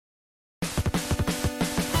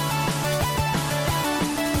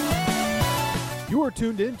You are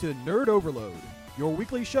tuned in to Nerd Overload, your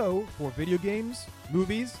weekly show for video games,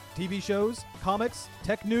 movies, TV shows, comics,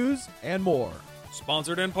 tech news, and more.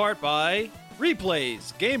 Sponsored in part by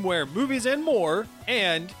Replays, Gameware, Movies, and More,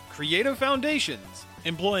 and Creative Foundations,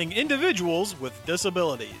 employing individuals with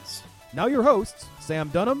disabilities. Now your hosts, Sam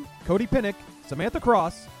Dunham, Cody Pinnick, Samantha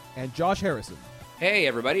Cross, and Josh Harrison. Hey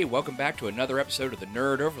everybody, welcome back to another episode of the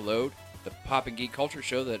Nerd Overload, the pop and geek culture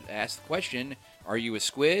show that asks the question, are you a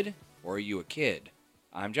squid or are you a kid?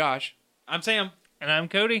 I'm Josh. I'm Sam. And I'm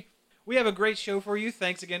Cody. We have a great show for you.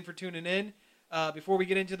 Thanks again for tuning in. Before we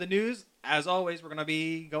get into the news, as always, we're going to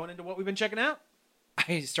be going into what we've been checking out.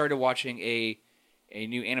 I started watching a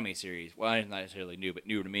new anime series. Well, it's not necessarily new, but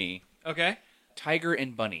new to me. Okay. Tiger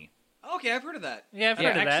and Bunny. Okay, I've heard of that. Yeah, I've heard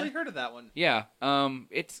of that. I've actually heard of that one. Yeah,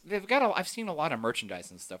 I've seen a lot of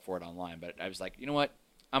merchandise and stuff for it online, but I was like, you know what?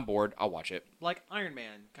 I'm bored. I'll watch it. Like Iron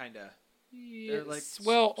Man, kind of. They're like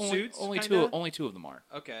only suits, only two of them are.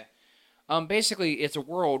 Okay. Basically, it's a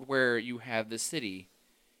world where you have this city,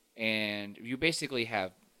 and you basically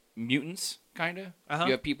have mutants, kind of. Uh-huh.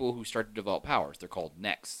 You have people who start to develop powers. They're called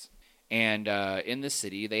Nexts. And in this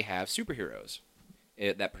city, they have superheroes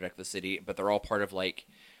that protect the city, but they're all part of,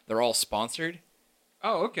 they're all sponsored.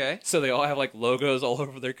 Oh, okay. So they all have, logos all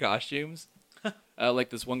over their costumes. Like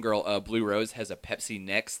this one girl, Blue Rose, has a Pepsi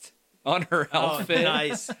Next on her outfit. Oh,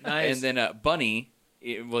 nice. And then Bunny,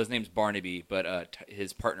 his name's Barnaby, but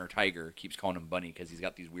his partner Tiger keeps calling him Bunny because he's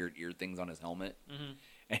got these weird ear things on his helmet,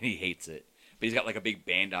 and he hates it. But he's got a big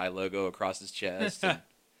Bandai logo across his chest. And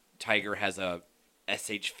Tiger has a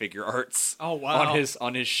SH Figure Arts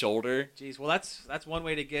on his shoulder. Jeez, well that's one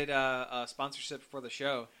way to get a sponsorship for the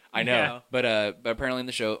show. I know, but apparently in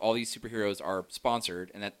the show, all these superheroes are sponsored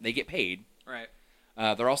and that they get paid. Right.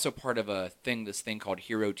 They're also part of this thing called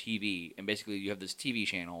Hero TV, and basically you have this TV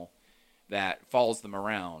channel that follows them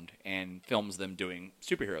around and films them doing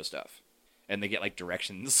superhero stuff, and they get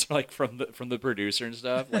directions from the producer and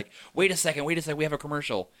stuff. Wait a second, we have a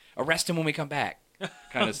commercial. Arrest him when we come back,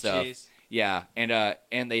 kind of stuff. Geez. Yeah,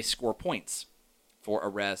 and they score points for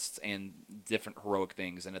arrests and different heroic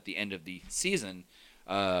things, and at the end of the season,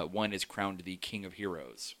 one is crowned the King of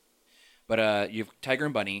Heroes. But you have Tiger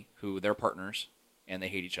and Bunny, who they're partners, and they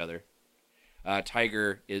hate each other. Wild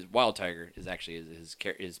Tiger is actually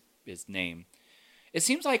his name. It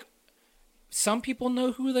seems like some people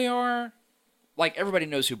know who they are. Everybody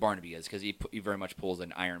knows who Barnaby is because he very much pulls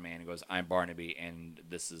an Iron Man and goes, "I'm Barnaby, and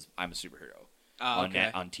I'm a superhero." On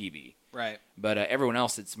TV. Right. But everyone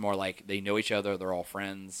else, it's more like they know each other. They're all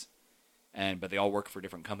friends, but they all work for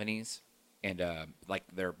different companies, and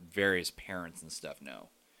their various parents and stuff know.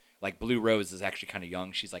 Blue Rose is actually kind of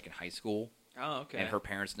young. She's in high school. Oh, okay. And her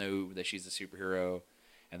parents know that she's a superhero.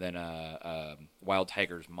 And then Wild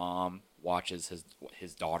Tiger's mom watches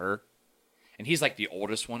his daughter. And he's the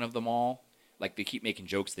oldest one of them all. They keep making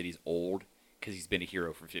jokes that he's old because he's been a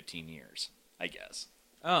hero for 15 years, I guess.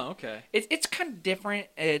 Oh, okay. It's kind of different.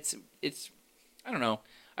 It's I don't know.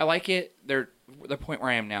 I like it. The point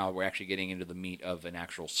where I am now, we're actually getting into the meat of an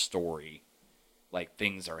actual story.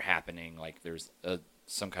 Things are happening. There's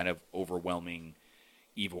some kind of overwhelming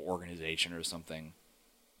evil organization or something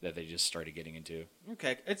that they just started getting into.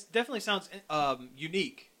 Okay, it definitely sounds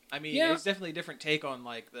unique. I mean, Yeah. It's definitely a different take on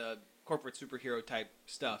the corporate superhero type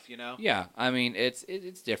stuff, you know? Yeah, I mean it's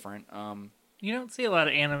different. You don't see a lot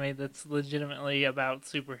of anime that's legitimately about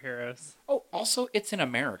superheroes. Oh, also it's in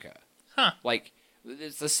America. Huh.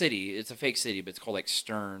 It's a city. It's a fake city, but it's called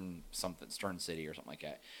Stern City or something like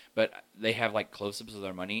that. But they have close-ups of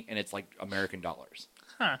their money, and it's American dollars.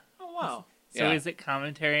 Huh. Oh, wow. So Yeah. is it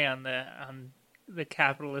commentary on the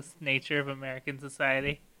capitalist nature of American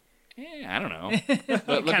society? I don't know. It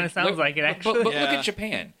kind of sounds like it, actually. But Yeah. look at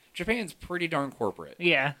Japan. Japan's pretty darn corporate.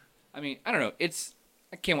 Yeah. I mean, I don't know.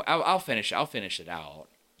 I can't. I'll finish it out.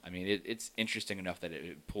 I mean, it's interesting enough that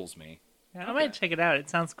it pulls me. Yeah, I might check it out. It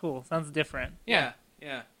sounds cool. Sounds different. Yeah.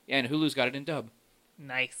 Yeah, and Hulu's got it in dub.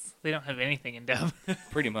 Nice. They don't have anything in dub.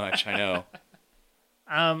 Pretty much, I know.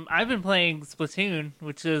 I've been playing Splatoon,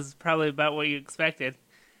 which is probably about what you expected.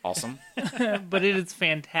 Awesome. But it is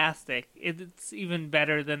fantastic. It's even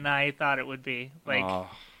better than I thought it would be.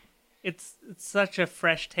 It's such a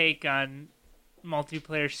fresh take on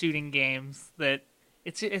multiplayer shooting games that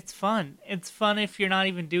it's fun. It's fun if you're not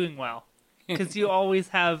even doing well, because you always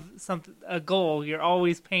have a goal. You're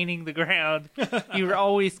always painting the ground. You're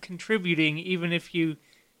always contributing, even if you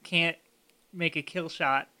can't make a kill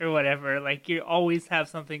shot or whatever. You always have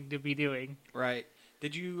something to be doing. Right.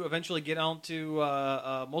 Did you eventually get onto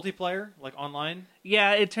multiplayer, online?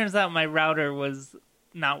 Yeah, it turns out my router was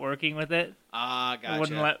not working with it. Ah, It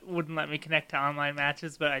gotcha. wouldn't let me connect to online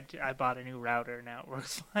matches, but I bought a new router and now it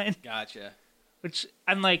works fine. Gotcha. Which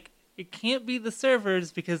I'm like, it can't be the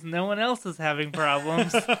servers because no one else is having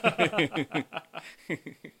problems.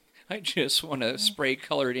 I just want to spray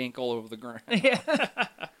colored ink all over the ground. Yeah.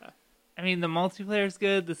 I mean, the multiplayer's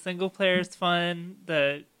good. The single player's fun.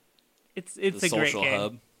 It's The a great social game.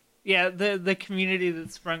 hub. Yeah, the community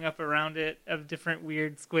that sprung up around it of different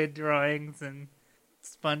weird squid drawings and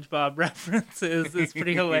SpongeBob references is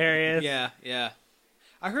pretty hilarious. Yeah.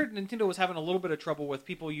 I heard Nintendo was having a little bit of trouble with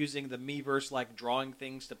people using the Miiverse, like drawing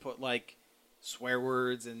things to put like swear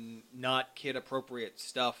words and not kid appropriate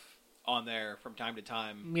stuff on there from time to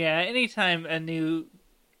time. Yeah, anytime a new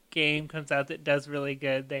game comes out that does really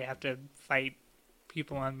good, they have to fight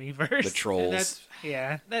people on Miiverse. The trolls.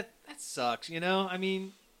 Yeah. That sucks, you know? I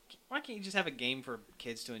mean, why can't you just have a game for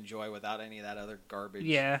kids to enjoy without any of that other garbage?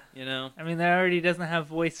 Yeah. You know? I mean, that already doesn't have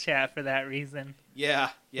voice chat for that reason, Yeah,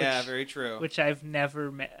 Which- very true. which I've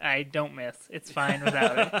never I don't miss. It's fine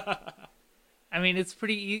without it. I mean, it's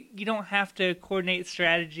pretty you don't have to coordinate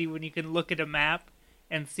strategy when you can look at a map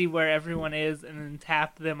and see where everyone is and then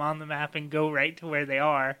tap them on the map and go right to where they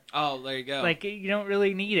are. Oh, there you go. Like, you don't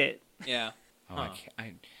really need it. yeah. Oh,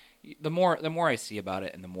 the more I see about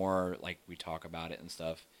it, and the more like we talk about it and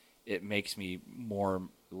stuff, it makes me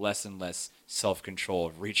less and less self-control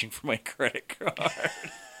of reaching for my credit card.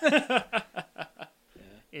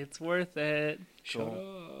 It's worth it. Shut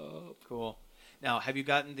Cool. up. Cool. Now, have you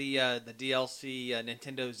gotten the DLC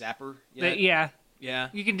Nintendo Zapper yet? Yeah, Yeah.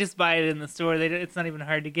 you can just buy it in the store. It's not even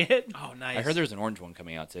hard to get. Oh, nice. I heard there's an orange one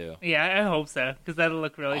coming out too. Yeah, I hope so because that'll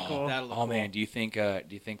look really cool. That'll look Oh cool. man, do you think the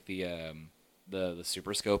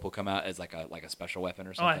Super Scope will come out as like a special weapon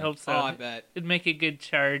or Oh, something? I hope so. Oh, I bet. It'd make a good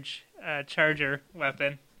charger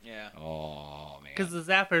weapon Yeah. Oh man. because the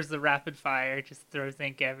Zapper's the rapid fire, it just throws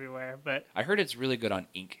ink everywhere. But I heard it's really good on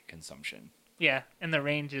ink consumption. yeah, and the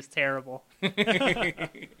range is terrible.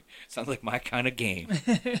 Sounds like my kind of game.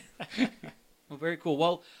 Well, very cool.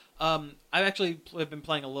 Well, I've actually have been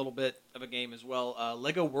playing a little bit of a game as well.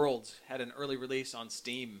 Lego Worlds had an early release on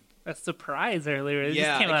Steam. A surprise earlier. It yeah,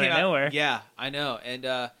 just came it out of nowhere. Yeah, I know. And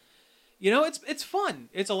it's fun.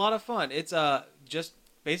 It's a lot of fun. It's just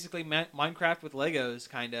basically Minecraft with Legos,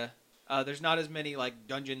 kind of. There's not as many like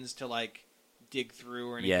dungeons to like dig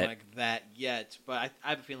through or anything Yet. like that yet, but I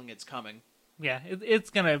have a feeling it's coming. Yeah,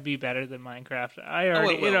 it's gonna be better than Minecraft.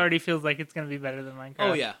 it will. It already feels like it's gonna be better than Minecraft.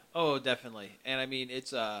 Oh yeah. Oh, definitely. And I mean,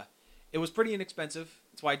 it was pretty inexpensive.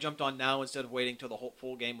 That's why I jumped on now instead of waiting till the whole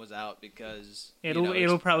full game was out because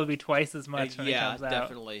It'll probably be twice as much when it yeah, comes out.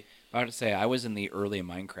 definitely. I have to say, I was in the early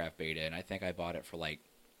Minecraft beta, and I think I bought it for like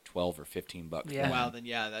 $12 or $15. Yeah. then. Wow, then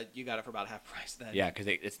yeah, you got it for about half price then. Yeah, because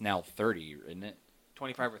it's now 30, isn't it?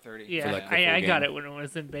 25 or 30. Yeah, like, the full I got game. it when it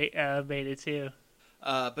was in beta too.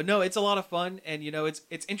 But no, it's a lot of fun, and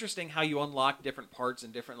it's interesting how you unlock different parts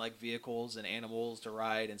and different like vehicles and animals to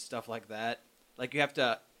ride and stuff like that. Like you have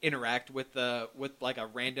to interact with like a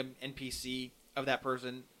random NPC of that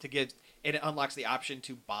person to get, and it unlocks the option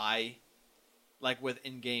to buy, like with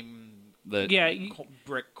in-game Yeah, you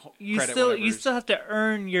credit. still have to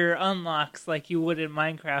earn your unlocks like you would in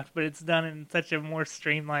Minecraft, but it's done in such a more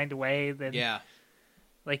streamlined way than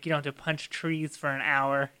like you don't have to punch trees for an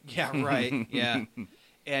hour. Yeah, right. Yeah.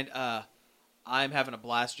 And I'm having a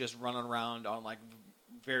blast just running around on like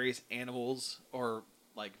various animals or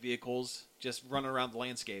like vehicles, just running around the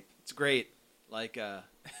landscape. It's great. Like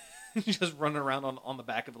just running around on the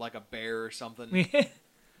back of like a bear or something.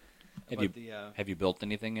 Have you built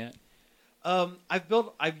anything yet?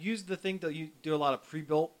 I've used the thing to do a lot of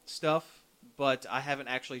pre-built stuff, but I haven't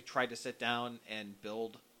actually tried to sit down and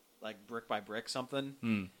build like brick by brick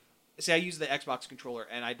something. See, I use the Xbox controller,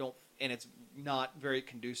 and it's not very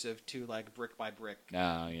conducive to like brick by brick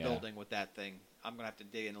building with that thing. I'm gonna have to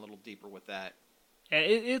dig in a little deeper with that. Yeah,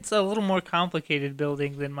 it's a little more complicated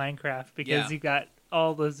building than Minecraft because you've got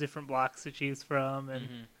all those different blocks to choose from and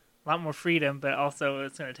a lot more freedom, but also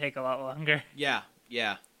it's going to take a lot longer. Yeah.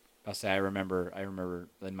 I'll say I remember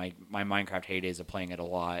in my Minecraft heydays of playing it a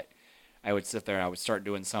lot. I would sit there and I would start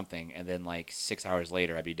doing something, and then like 6 hours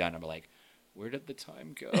later I'd be done. I'd be like, where did the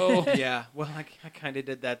time go? Yeah. Well, I kind of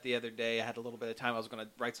did that the other day. I had a little bit of time. I was going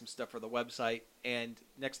to write some stuff for the website, and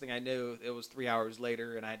next thing I knew, it was 3 hours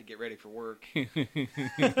later, and I had to get ready for work.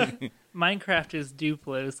 Minecraft is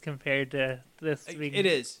Duplo's compared to this. It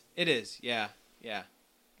is. Yeah.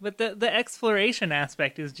 But the exploration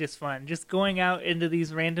aspect is just fun. Just going out into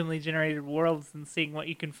these randomly generated worlds and seeing what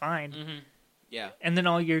you can find. Yeah. And then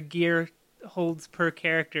all your gear holds per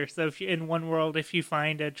character. So if you, in one world, if you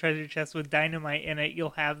find a treasure chest with dynamite in it,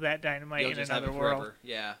 you'll have that dynamite You'll in just have another it world. forever.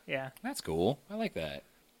 Yeah. Yeah. That's cool. I like that.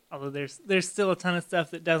 Although there's still a ton of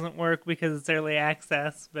stuff that doesn't work because it's early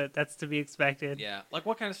access, but that's to be expected. Yeah. Like,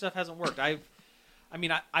 what kind of stuff hasn't worked? I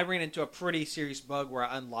ran into a pretty serious bug where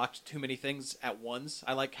I unlocked too many things at once.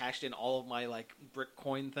 I cashed in all of my brick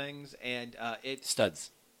coin things, and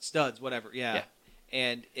Studs, whatever. Yeah.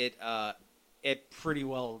 And it pretty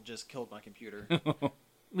well just killed my computer.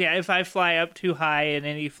 Yeah, if I fly up too high in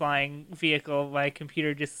any flying vehicle, my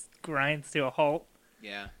computer just grinds to a halt.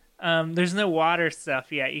 Yeah. There's no water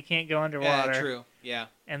stuff yet. You can't go underwater. Yeah, true. Yeah.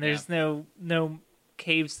 And there's no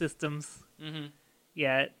cave systems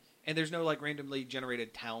yet. And there's no randomly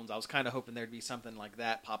generated towns. I was kind of hoping there'd be something like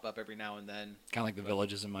that pop up every now and then. kind of like the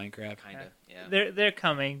villages in Minecraft. Kind of. Yeah. They're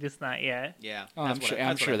coming, just not yet. Yeah. Oh, I'm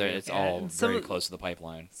sure that it's all Some very of- close to the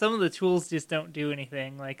pipeline. Some of the tools just don't do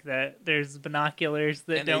anything. Like there's binoculars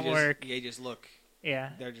that don't work. They just look.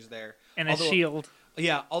 Yeah, They're just there. and Although- a shield.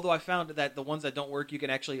 Yeah, although I found that the ones that don't work, you can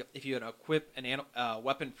actually, if you equip an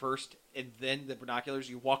weapon first and then the binoculars,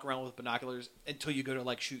 you walk around with binoculars until you go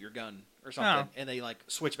to shoot your gun or something, and they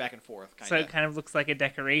switch back and forth. So it kind of looks like a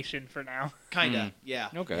decoration for now. Kinda, yeah.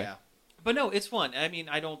 Okay. Yeah. But no, it's fun. I mean,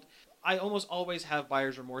 I almost always have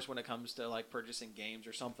buyer's remorse when it comes to purchasing games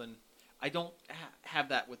or something. I don't have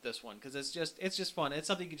that with this one because it's just fun. It's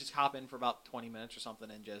something you can just hop in for about 20 minutes or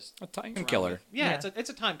something and just A time around killer. with. Yeah, Yeah.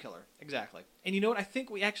 it's a time killer, exactly. And you know what? I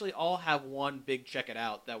think we actually all have one big check it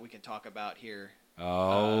out that we can talk about here.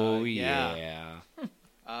 Oh yeah.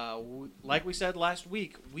 yeah. Like we said last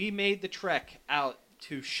week, we made the trek out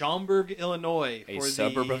to Schaumburg, Illinois, A for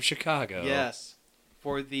suburb the, of Chicago. Yes,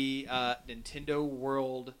 for the Nintendo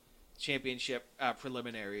World Championship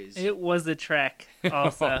preliminaries. It was a trek,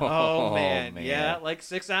 also. Oh man, man. yeah,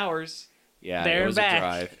 6 hours. Yeah, There it and was back. a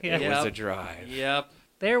drive. Yeah. It was Yep. a drive. Yep.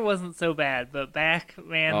 There wasn't so bad, but back,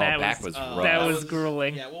 man, Oh, that back was was rough. that was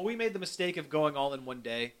grueling. Yeah, well, we made the mistake of going all in one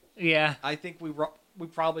day. Yeah. I think we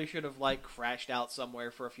probably should have crashed out somewhere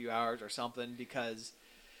for a few hours or something because,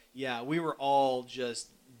 yeah, we were all just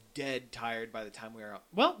dead tired by the time we were out.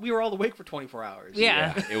 Well, we were all awake for 24 hours.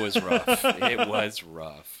 Yeah. It was rough. It was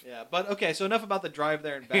rough. Yeah, but okay, so enough about the drive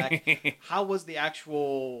there and back. How was the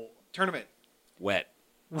actual tournament? Wet.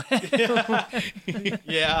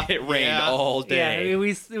 Yeah. It rained all day. Yeah,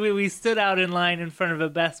 we stood out in line in front of a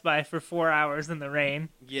Best Buy for 4 hours in the rain.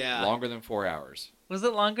 Yeah. Longer than 4 hours. Was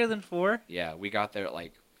it longer than 4? Yeah, we got there at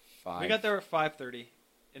 5. We got there at 5:30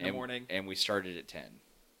 in the morning. And we started at 10.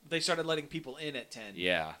 They started letting people in at 10.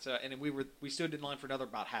 Yeah. So and we stood in line for another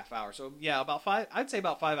about half hour. So yeah, about 5. I'd say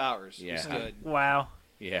about 5 hours. Yeah. We stood. Wow.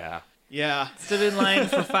 Yeah. Yeah. Stood in line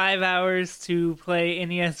for 5 hours to play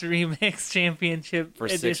NES Remix Championship For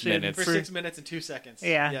 6 Edition. minutes. For 6 minutes and 2 seconds.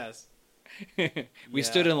 Yeah. Yes. We Yeah.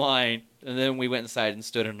 stood in line, and then we went inside and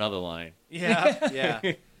stood in another line. Yeah.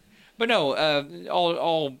 Yeah. But no,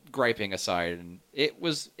 all griping aside, and it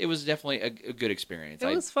was definitely a good experience. It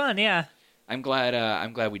was fun, yeah. I'm glad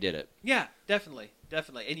we did it. Yeah. Definitely.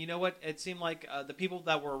 Definitely. And you know what? It seemed like the people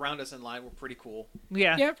that were around us in line were pretty cool.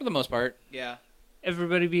 Yeah. Yeah, for the most part. Yeah.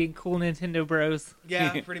 Everybody being cool Nintendo bros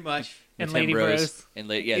Yeah. Pretty much. and Nintendo Lady Bros.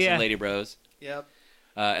 and and Yeah. Lady Bros. Yep.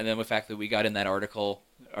 And then the fact that we got in that article,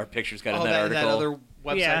 our pictures got in that that article. other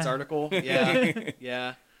website's Yeah. article. Yeah.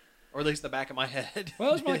 Yeah. Or at least the back of my head. Well,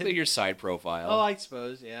 it was more like your side profile. Oh, I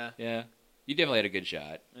suppose. Yeah. Yeah, you definitely had a good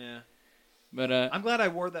shot. Yeah. But I'm glad I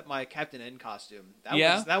wore my Captain N costume.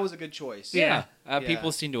 Yeah? That was a good choice. Yeah. Yeah.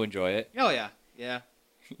 People seem to enjoy it. Oh yeah. Yeah.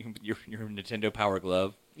 your Nintendo Power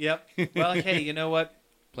Glove, Yep. Well, hey, you know what?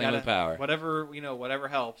 playing with power. Whatever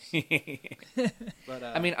helps. But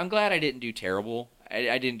I mean, I'm glad I didn't do terrible.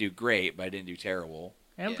 I didn't do great, but I didn't do terrible.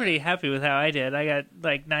 I'm Yeah. pretty happy with how I did. I got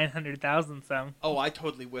 900,000 some. oh, I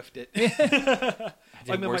totally whiffed it. I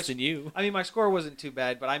did mean, worse than you. I mean, my score wasn't too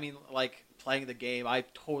bad, but I mean, playing the game, I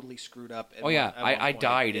totally screwed up. Oh yeah, at one I point.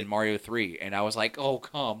 died in Mario 3, and I was like, oh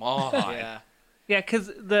come on. Yeah. Yeah, because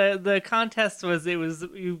the contest was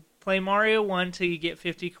you play Mario 1 till you get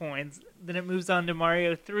 50 coins. Then it moves on to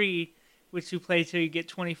Mario 3, which you play till you get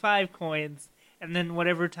 25 coins. And then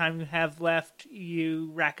whatever time you have left, you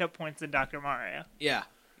rack up points in Dr. Mario. Yeah,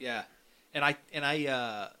 yeah, and I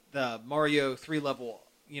the Mario 3 level,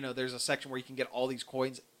 there's a section where you can get all these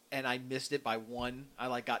coins, and I missed it by 1.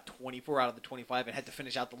 I got 24 out of the 25 and had to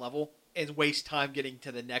finish out the level and waste time getting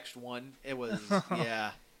to the next one. It was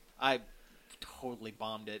yeah, I totally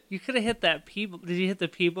bombed it. You could have hit that P. Did you hit the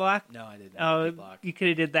P block? No, I didn't. Oh, block. you could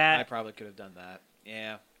have did I that. probably could have done that.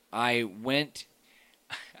 Yeah. I went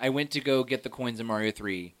to go get the coins in Mario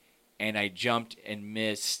 3, and I jumped and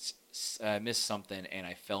missed something, and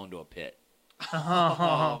I fell into a pit.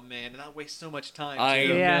 Oh man, and that wastes so much time. I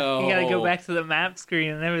too. Yeah, you gotta go No. back to the map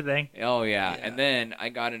screen and everything. Oh yeah. Yeah. And then I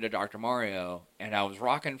got into Dr. Mario, and I was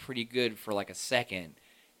rocking pretty good for like a second,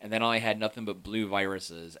 and then I had nothing but blue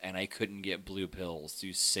viruses, and I couldn't get blue pills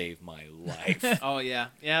to save my life. Oh yeah,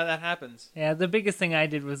 yeah, that happens. Yeah, the biggest thing I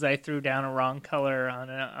did was I threw down a wrong color on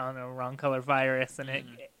a wrong color virus, and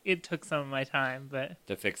it took some of my time, but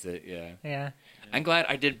To fix it, yeah. yeah. I'm glad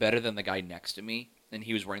I did better than the guy next to me, and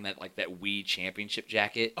he was wearing that Wii Championship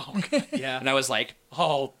jacket, Oh God, yeah. and I was like,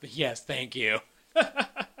 "Oh yes, thank you."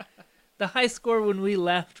 The high score when we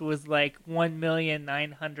left was like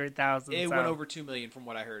 1,900,000. It went over 2 million from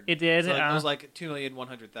what I heard. It did? So it was like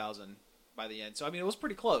 2,100,000 by the end. So I mean, it was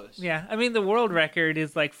pretty close. Yeah, I mean the world record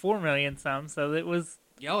is like 4 million some, so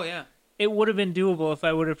Oh yeah. it would have been doable if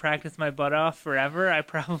I would have practiced my butt off forever. I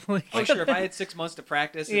probably Oh sure. If I had 6 months to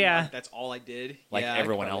practice, and Yeah. like, that's all I did. Like yeah, I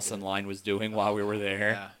everyone probably else did. in line was doing while we were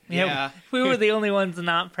there. Yeah. Yeah, we were the only ones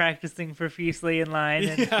not practicing profusely in line.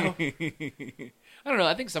 And, Yeah. I don't know.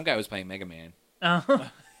 I think some guy was playing Mega Man.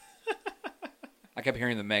 oh, I kept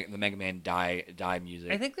hearing the Mega Man die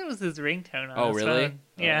music. I think that was his ringtone on Oh, his really? phone.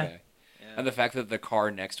 Yeah. Okay. And the fact that the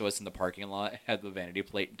car next to us in the parking lot had the vanity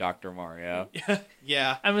plate Dr. Mario.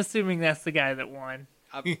 Yeah. I'm assuming that's the guy that won.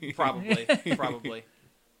 Probably. Probably.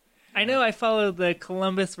 I know I followed the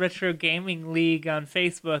Columbus Retro Gaming League on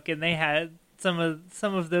Facebook, and they had some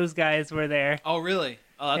of those guys were there. Oh really?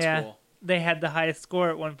 Oh, that's Yeah. cool. They had the highest score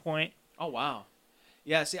at one point. Oh wow.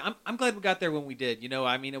 Yeah, see, I'm glad we got there when we did. You know,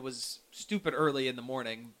 I mean, it was stupid early in the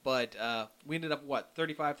morning, but we ended up,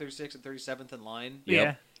 35, 36, and 37th in line.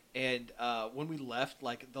 Yep. And when we left,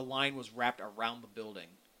 like, the line was wrapped around the building.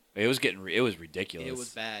 It was ridiculous. It was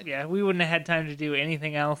bad. Yeah, we wouldn't have had time to do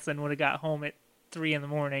anything else, and would have got home at 3 in the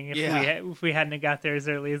morning if we hadn't have got there as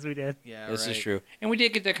early as we did. Yeah, This right. is true. And we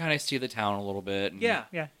did get to kind of see the town a little bit. And Yeah.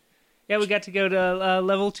 Yeah, we got to go to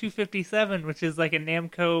level 257, which is like a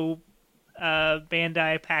Namco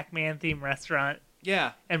Bandai Pac-Man theme restaurant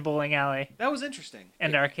Yeah. and bowling alley That was interesting.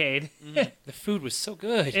 and arcade. the food was so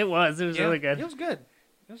good. It was Yeah, really good. It was good.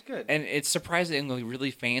 It was good. And it's surprisingly really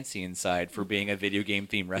fancy inside for being a video game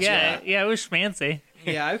themed restaurant. Yeah, it was schmancy.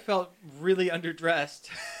 Yeah, I felt really underdressed.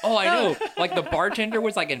 Oh, I know. Like the bartender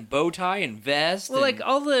was like in bow tie and vest. Well, and like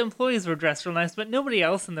all the employees were dressed real nice, but nobody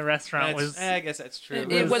else in the restaurant was. I guess that's true.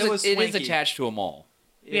 it is swanky. attached to a mall.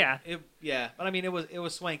 Yeah. Yeah, but I mean, it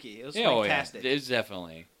was swanky. It was Yeah, oh yeah, fantastic. it's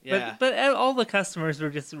definitely. Yeah. But all the customers were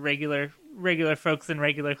just regular folks in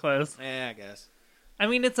regular clothes. Yeah, I guess. I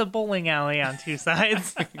mean, it's a bowling alley on two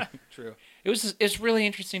sides. True. It's really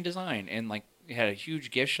interesting design, and like it had a huge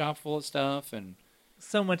gift shop full of stuff and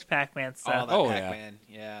So much Pac-Man Oh, stuff. that Oh, yeah. Pac-Man.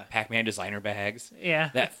 Yeah. Pac-Man designer bags. Yeah.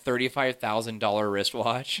 That $35,000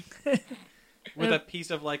 wristwatch. With a piece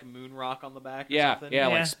of like moon rock on the back. Or Yeah, something. yeah,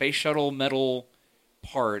 Yeah. like space shuttle metal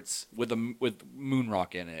parts with moon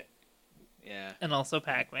rock in it. Yeah. And also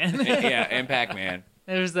Pac-Man. Yeah, and Pac-Man.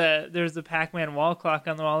 There was a Pac-Man wall clock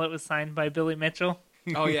on the wall that was signed by Billy Mitchell.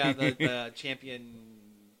 Oh yeah, the champion.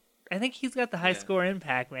 I think he's got the high Yeah. score in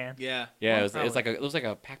Pac-Man. Yeah. Yeah, Well, it was like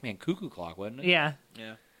a Pac-Man cuckoo clock, wasn't it? Yeah.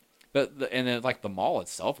 Yeah. But and then like the mall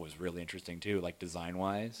itself was really interesting too, like design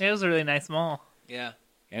wise. It was a really nice mall. Yeah.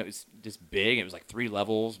 And it was just big. It was like 3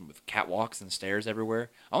 levels with catwalks and stairs everywhere.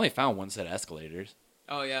 I only found one set of escalators.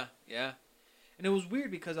 Oh yeah. Yeah. And it was weird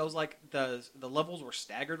because I was like the levels were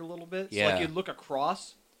staggered a little bit. So Yeah. like you'd look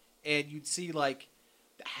across, and you'd see like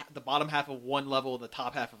the bottom half of one level and the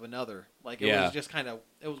top half of another. Like it Yeah. was just kind of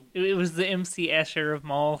it was. It was the MC Escher of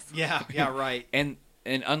malls. Yeah. Yeah. Right. And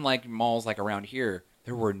unlike malls like around here,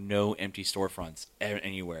 there were no empty storefronts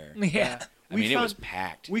anywhere. Yeah. I mean, it was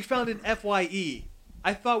packed. We found an FYE.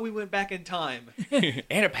 I thought we went back in time.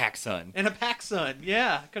 And a PacSun. And a PacSun.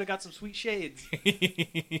 Yeah. Could have got some sweet shades.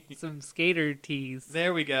 Some skater tees.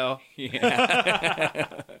 There we go.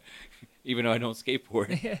 Yeah. Even though I don't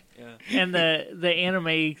skateboard. Yeah. And the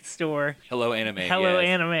anime store. Hello Anime. Hello yes.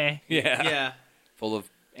 Anime. Yeah. Yeah. Full of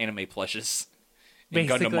anime plushes. And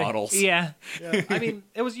Basically. Gundam models. Yeah. Yeah. I mean,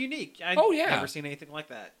 it was unique. I'd Oh, yeah. never seen anything like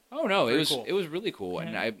that. Oh no, Very it was cool. it was really cool.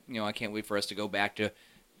 And Yeah. I can't wait for us to go back to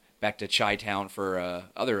Chi-Town for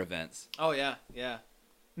other events. Oh yeah, yeah,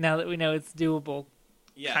 Now that we know it's doable,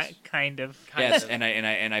 yes. kind of. Kind Yes, of. and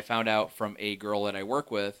I found out from a girl that I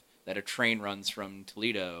work with that a train runs from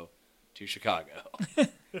Toledo to Chicago.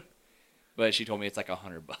 But she told me it's like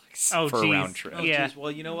 $100 Oh, for geez. a round trip. Oh, Yeah. geez.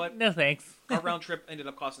 Well, you know what? No thanks. Our round trip ended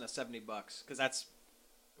up costing us $70 because that's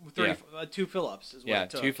 30, 2 fill-ups is what Yeah, it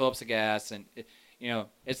took. 2 Phillips of gas, and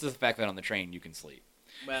it's just the fact that on the train you can sleep.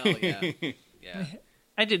 Well, yeah, yeah.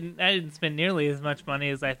 I didn't spend nearly as much money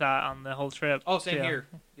as I thought on the whole trip. Oh, same too. here.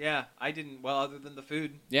 Yeah, I didn't. Well, other than the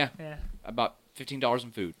food. Yeah, Yeah. about $15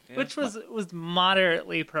 in food. Which was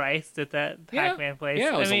moderately priced at that Pac-Man place.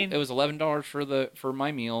 Yeah, it was $11 for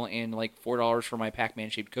my meal and like $4 for my Pac-Man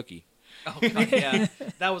shaped cookie. Oh God, yeah,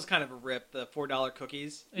 that was kind of a rip. The $4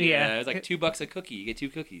 cookies. Yeah, it was like $2 a cookie. You get 2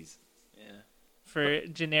 cookies. Yeah. For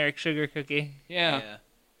generic sugar cookie. Yeah.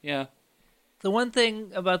 The one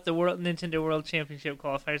thing about the Nintendo World Championship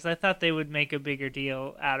qualifiers, I thought they would make a bigger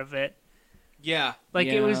deal out of it. Yeah.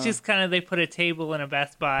 It was just kind of, they put a table in a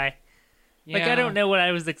Best Buy. I don't know what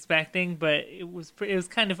I was expecting, but it was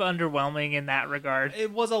kind of underwhelming in that regard.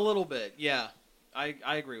 It was a little bit, yeah. I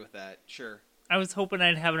agree with that, sure. I was hoping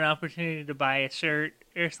I'd have an opportunity to buy a shirt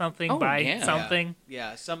or something, something.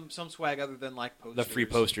 Yeah, some swag other than like posters. The free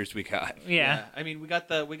posters we got. Yeah. I mean, we got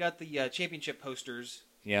the championship posters.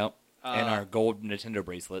 Yep. And our gold Nintendo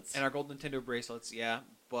bracelets. And our gold Nintendo bracelets, yeah.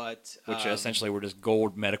 But which essentially were just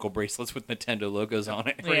gold medical bracelets with Nintendo logos on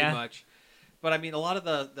it. Pretty much. But I mean, a lot of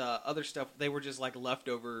the other stuff, they were just like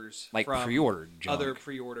leftovers from pre-ordered junk. Other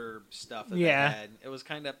pre-order stuff that they had. That was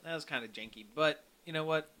kind of janky. But you know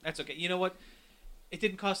what? That's okay. You know what? It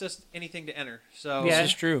didn't cost us anything to enter. So this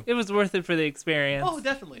is true. It was worth it for the experience. Oh,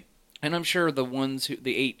 definitely. And I'm sure the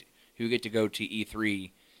 8 who get to go to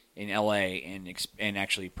E3 in LA and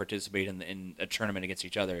actually participate in a tournament against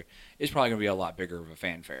each other is probably going to be a lot bigger of a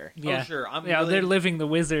fanfare. Yeah. Oh, sure. They're living the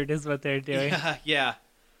wizard is what they're doing. Yeah.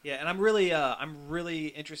 And I'm really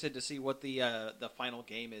interested to see what the final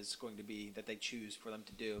game is going to be that they choose for them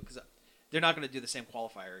to do, because they're not going to do the same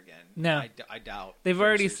qualifier again. No, I doubt. They've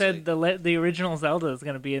already said the original Zelda is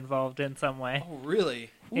going to be involved in some way. Oh,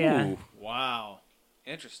 really? Yeah. Ooh. Wow.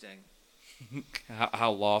 Interesting.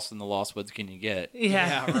 How lost in the Lost Woods can you get?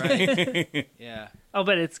 Yeah, right. Yeah. I'll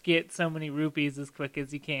bet it's get so many rupees as quick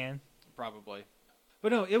as you can. Probably.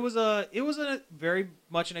 But no, it was a very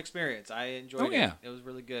much an experience. I enjoyed it. It was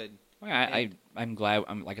really good. Well, I'm glad.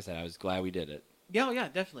 Like I said, I was glad we did it. Yeah,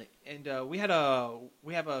 definitely. And we have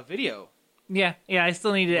a video. Yeah. I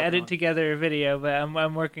still need to edit together a video, but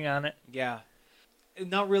I'm working on it. Yeah.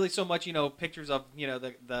 Not really so much, pictures of,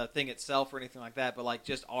 the thing itself or anything like that, but like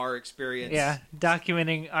just our experience. Yeah,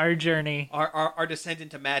 documenting our journey. Our descent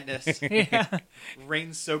into madness. Yeah.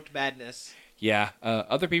 Rain-soaked madness. Yeah.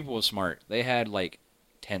 Other people were smart. They had like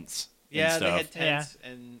tents. Yeah, and stuff. They had tents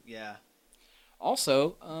and yeah.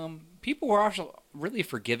 Also, people were also really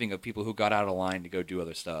forgiving of people who got out of line to go do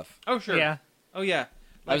other stuff. Oh, sure. Yeah. Oh, yeah.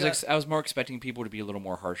 Like I was more expecting people to be a little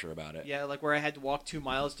more harsher about it. Yeah, like where I had to walk 2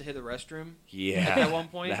 miles to hit the restroom. Yeah. At one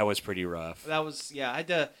point. That was pretty rough. That was, I had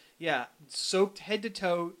to, soaked head to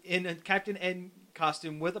toe in a Captain N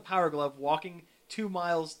costume with a power glove, walking 2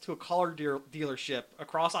 miles to a car dealership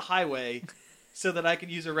across a highway so that I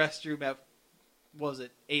could use a restroom at,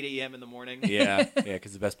 8 a.m. in the morning? Yeah,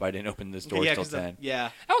 because the Best Buy didn't open this doors till 10.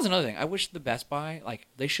 Yeah. That was another thing. I wish the Best Buy,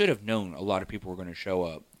 they should have known a lot of people were going to show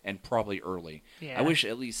up, and probably early. Yeah. I wish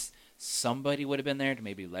at least somebody would have been there to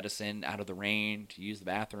maybe let us in out of the rain to use the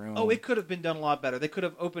bathroom. Oh, it could have been done a lot better. They could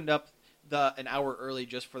have opened up an hour early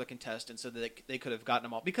just for the contestants so that they could have gotten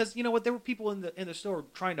them all. Because, you know what, there were people in the store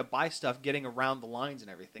trying to buy stuff, getting around the lines and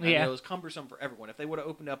everything. Yeah. I mean, it was cumbersome for everyone. If they would have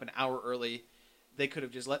opened up an hour early, they could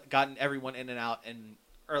have just gotten everyone in and out,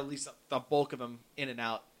 or at least the bulk of them in and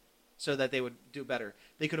out, so that they would do better.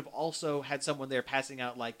 They could have also had someone there passing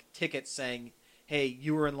out tickets saying, hey,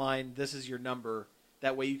 you were in line, this is your number.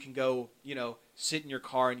 That way you can go, sit in your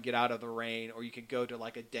car and get out of the rain, or you could go to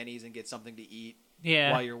a Denny's and get something to eat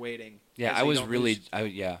while you're waiting. Yeah, so I was really,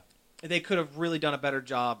 They could have really done a better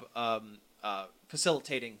job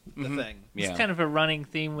facilitating the thing. Yeah. It's kind of a running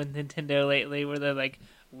theme with Nintendo lately, where they're like,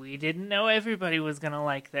 we didn't know everybody was going to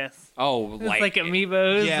like this. Oh, it's like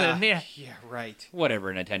Amiibos. Yeah. And, yeah, right.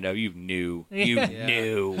 Whatever, Nintendo, you knew. You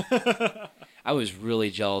knew. I was really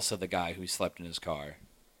jealous of the guy who slept in his car.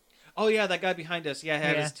 Oh yeah, that guy behind us. Yeah,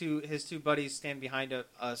 had his two buddies stand behind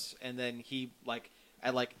us, and then he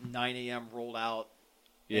at 9 a.m. rolled out.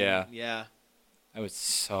 Yeah. Yeah. I was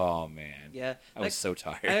so man. Yeah. I was so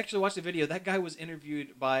tired. I actually watched the video. That guy was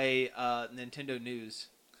interviewed by Nintendo News.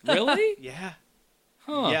 Really? Yeah.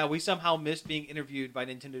 Huh. Yeah, we somehow missed being interviewed by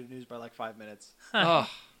Nintendo News by 5 minutes. Oh,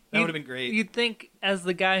 that would have been great. You'd think, as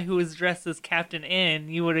the guy who was dressed as Captain N,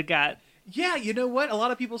 you would have got. Yeah, you know what? A lot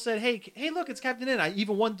of people said, "Hey, look, it's Captain N."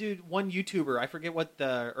 Even one YouTuber, I forget what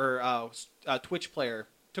Twitch player,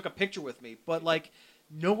 took a picture with me, but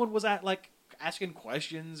no one was at asking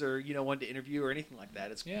questions or wanted to interview or anything like that.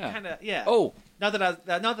 It's kind of Oh, not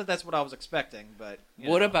that that's what I was expecting, but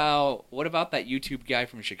what about that YouTube guy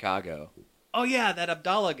from Chicago? Oh yeah, that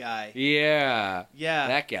Abdallah guy. Yeah,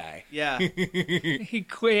 that guy. Yeah. He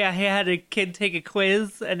had a kid take a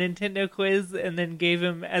Nintendo quiz, and then gave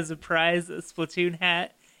him as a prize a Splatoon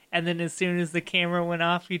hat and then as soon as the camera went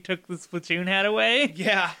off, he took the Splatoon hat away.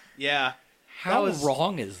 Yeah. How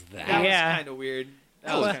wrong is that? That Yeah. was kind of weird.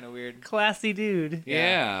 That was kind of weird. Classy dude.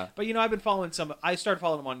 Yeah. But, I've been following I started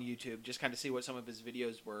following him on YouTube, just kind of see what some of his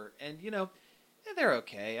videos were. And, they're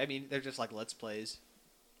okay. I mean, they're just like Let's Plays.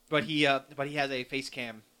 But he has a face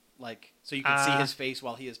cam, so you can see his face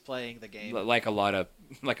while he is playing the game. Like a lot of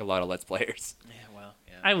Let's Players. Yeah, well,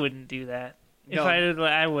 yeah. I wouldn't do that. No. If I did,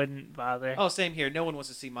 I wouldn't bother. Oh, same here. No one wants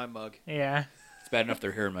to see my mug. Yeah. It's bad enough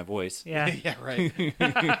they're hearing my voice. Yeah. Yeah, right.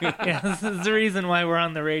 Yeah, this is the reason why we're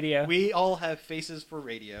on the radio. We all have faces for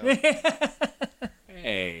radio.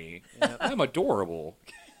 Hey, I'm adorable.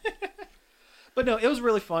 But no, it was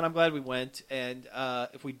really fun. I'm glad we went. And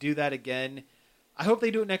if we do that again, I hope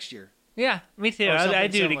they do it next year. Yeah, me too. Or something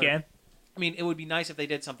I'd do it similar. again. I mean, it would be nice if they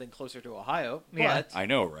did something closer to Ohio. But, Yeah. I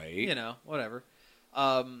know, right? Whatever.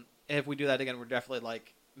 If we do that again, we're definitely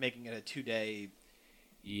making it a 2-day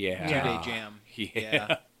Yeah. 2-day jam.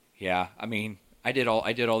 Yeah. Yeah. I mean, I did all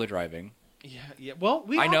the driving. Yeah. Well,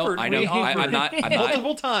 we I know. offered. I know. We I'm offered not.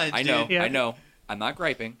 multiple times. I know. Dude. Yeah. I know. I'm not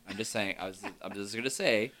griping. I'm just saying. I'm just gonna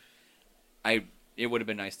say, it would have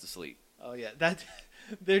been nice to sleep. Oh yeah, that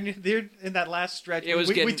they're in that last stretch. It was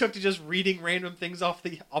we getting- took to just reading random things off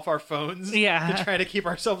our phones. Yeah. To try to keep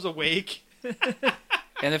ourselves awake.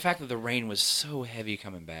 And the fact that the rain was so heavy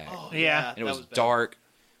coming back, Oh Yeah. and it that was bad. dark.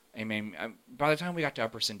 I mean, by the time we got to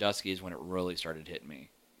Upper Sandusky is when it really started hitting me.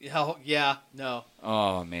 Yeah. No.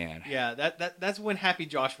 Oh man. Yeah. That's when Happy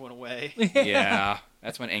Josh went away. Yeah.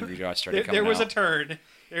 That's when Angry Josh started coming there was out. a turn.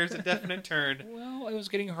 There's a definite turn. Well, it was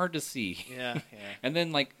getting hard to see. Yeah. And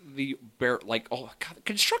then oh god,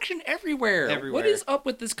 construction everywhere. Everywhere. What is up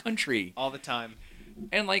with this country? All the time.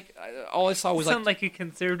 And all I saw was Sound like a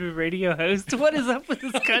conservative radio host. What is up with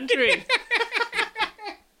this country?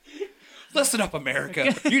 listen up,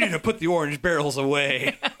 America. You need to put the orange barrels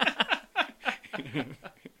away.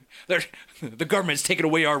 The government's taking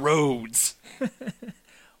away our roads.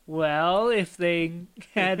 Well, if they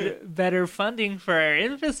had better funding for our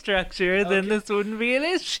infrastructure, then this wouldn't be an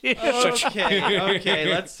issue. Okay.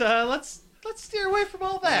 Let's steer away from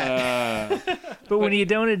all that. But when you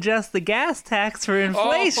don't adjust the gas tax for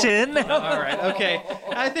inflation, All right. Okay.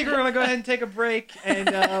 I think we're gonna go ahead and take a break, and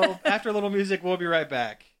after a little music, we'll be right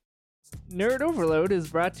back. Nerd Overload is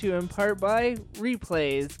brought to you in part by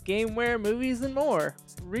Replays, Gameware, Movies, and more.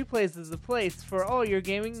 Replays is the place for all your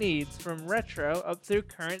gaming needs, from retro up through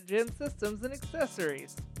current gen systems and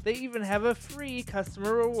accessories. They even have a free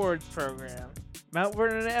customer rewards program. Mount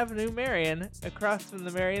Vernon Avenue, Marion, across from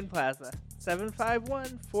the Marion Plaza.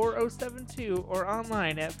 751-4072 or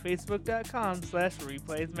online at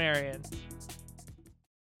facebook.com/replaysmarion.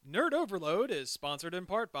 Nerd Overload is sponsored in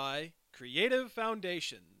part by Creative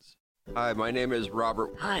Foundations. Hi, my name is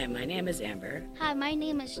Robert. Hi, my name is Amber. Hi, my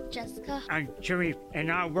name is Jessica. I'm Jimmy,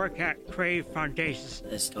 and I work at Crave Foundations.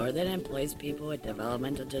 The store that employs people with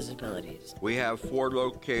developmental disabilities. We have 4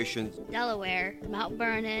 locations. Delaware, Mount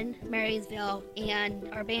Vernon, Marysville, and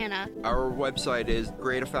Urbana. Our website is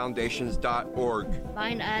creativefoundations.org.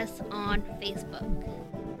 Find us on Facebook.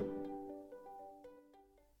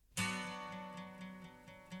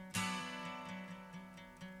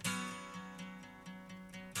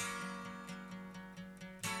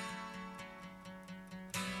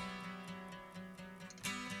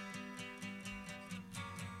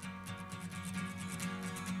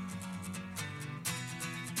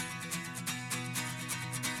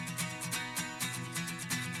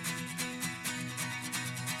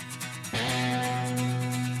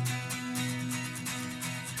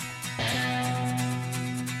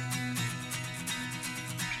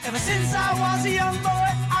 Ever since I was a young boy,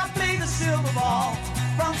 I played the silver ball.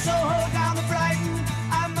 From Soho down to Brighton,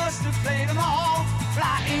 I must have played them all. But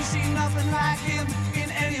I ain't seen nothing like him in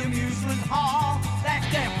any amusement hall. That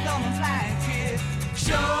deaf, dumb, and blind kid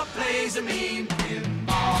sure plays a mean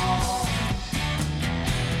pinball.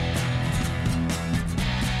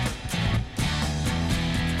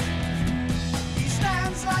 He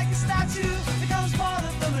stands like a statue, becomes part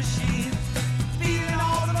of the machine. Feeling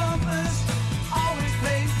all the bumpers, always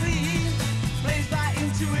playing clean. Plays by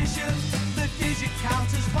intuition, the digit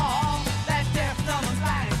counters fall. That deaf, dumb, and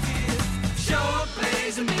blind kid sure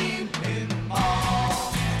plays a mean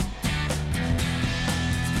pinball.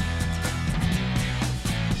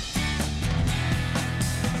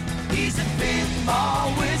 He's a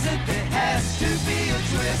pinball wizard, there has to be a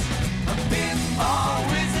twist. A pinball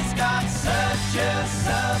wizard's got such a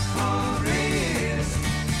supple wrist.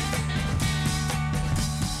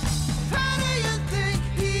 How do you think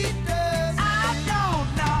he does? I don't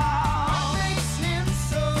know. What makes him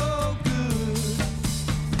so good?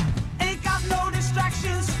 Ain't got no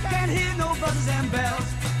distractions,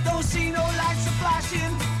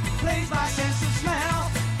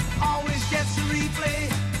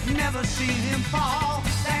 never seen him fall.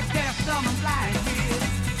 That deaf, dumb, and blind kid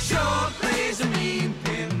sure plays a mean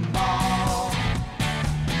pinball.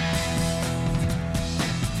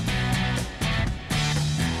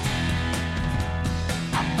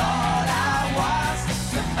 I thought I was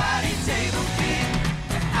the body table king,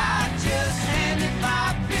 and I just handed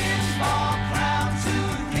my pinball crown to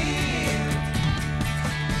him.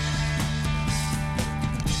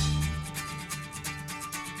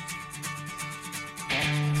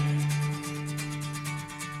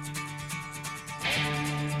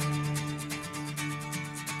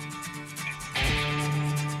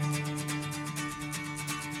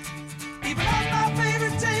 Even on my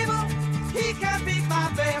favorite table, he can't beat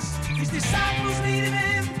my best. His disciples needed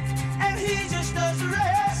him, and he just does the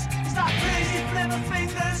rest. He's not crazy, clever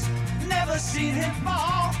fingers, never seen him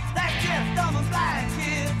fall. That deaf, dumb, and blind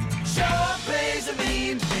kid sure plays a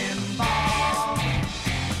mean pinball.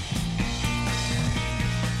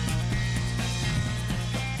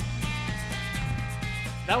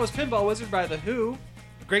 That was Pinball Wizard by The Who.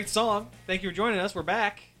 Great song. Thank you for joining us. We're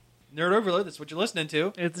back. Nerd Overload, that's what you're listening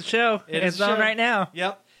to. It's a show. It's It's on right now.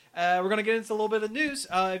 Yep. We're going to get into a little bit of news.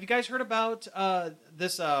 Have you guys heard about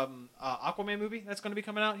this Aquaman movie that's going to be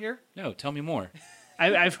coming out here? No, tell me more.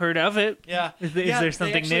 I've heard of it. Yeah. Is there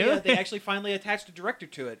something new? They actually finally attached a director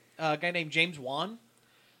to it. A guy named James Wan.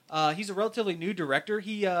 He's a relatively new director.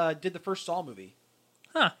 He did the first Saw movie.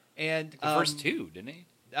 Huh. And The first two, didn't he?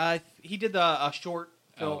 he did a short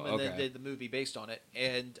film Oh, and then okay. did the movie based on it.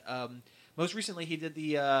 And most recently, he did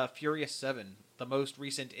the Furious 7, the most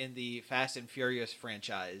recent in the Fast and Furious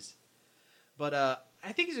franchise. But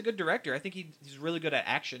I think he's a good director. I think he's really good at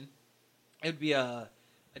action. It would be a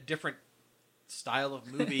different style of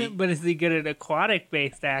movie. But is he good at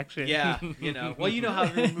aquatic-based action? Yeah, Well, you know how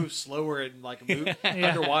everyone moves slower and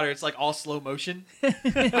underwater. It's like all slow motion. I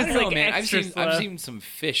don't know, like man. I've extra seen slow. some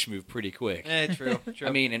fish move pretty quick. True.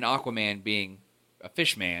 I mean, an Aquaman being a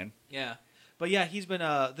fish man. Yeah. But yeah, he's been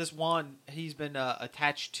this Juan. He's been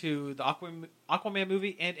attached to the Aquaman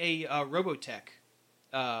movie and a Robotech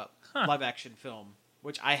live action film,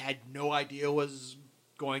 which I had no idea was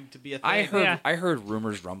going to be a thing. I heard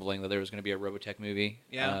rumors rumbling that there was going to be a Robotech movie.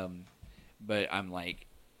 Yeah. But I'm like,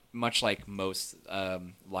 much like most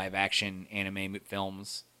live action anime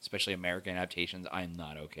films, especially American adaptations, I'm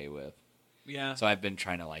not okay with. Yeah. So I've been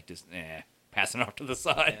trying to pass it off to the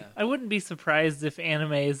side. Yeah. I wouldn't be surprised if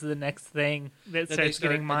anime is the next thing that That starts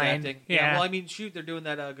getting mined. adapting. Yeah. Well, I mean, shoot, they're doing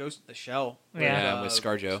that Ghost in the Shell. With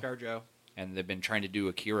ScarJo. ScarJo. And they've been trying to do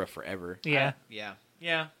Akira forever. Yeah.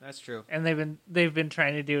 Yeah, that's true. And they've been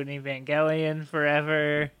trying to do an Evangelion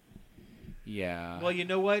forever. Yeah. Well, you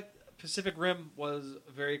know what? Pacific Rim was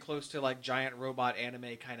very close to like giant robot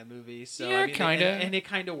anime kind of movie. So Yeah, I mean, kinda. and it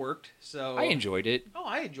kind of worked. So I enjoyed it. Oh,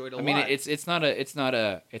 I enjoyed it a I lot. mean, it's not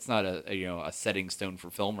a a setting stone for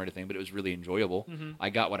film or anything, but it was really enjoyable. Mm-hmm. I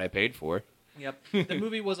got what I paid for. Yep. The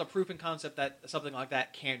movie was a proof in concept that something like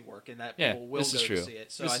that can work and that people will this go is true. to see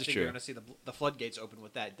it. So This I is think true. you're going to see the floodgates open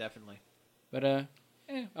with that, definitely. But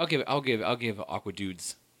I'll give Aqua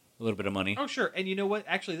Dudes a little bit of money. Oh, sure. And you know what?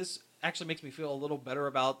 Actually, this actually makes me feel a little better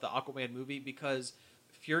about the Aquaman movie because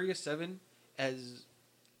Furious 7 as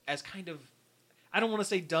kind of, I don't want to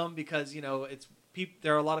say dumb because, it's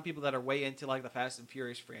there are a lot of people that are way into like the Fast and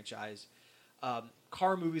Furious franchise.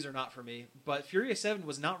 Car movies are not for me, but Furious 7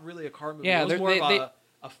 was not really a car movie. Yeah, it was more they- of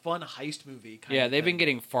a fun heist movie kind Yeah, of they've thing. been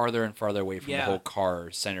getting farther and farther away from the Yeah. whole car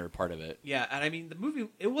center part of it. Yeah, and I mean, the movie,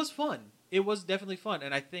 it was fun. It was definitely fun,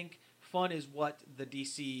 and I think fun is what the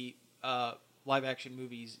DC live-action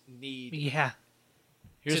movies need. Yeah.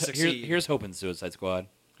 succeed. Here's hoping Suicide Squad.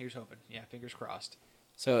 Here's hoping. Yeah, fingers crossed.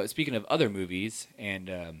 So, speaking of other movies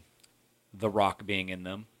and The Rock being in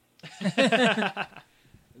them,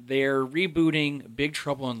 they're rebooting Big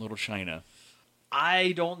Trouble in Little China.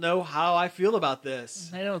 I don't know how I feel about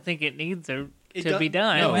this. I don't think it needs to do- be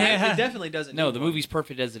done. No, Yeah. it definitely doesn't. No, need the one. movie's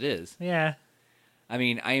perfect as it is. Yeah. I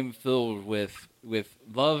mean, I am filled with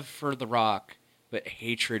love for The Rock, but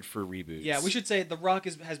hatred for reboots. Yeah, we should say The Rock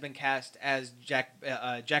has been cast as Jack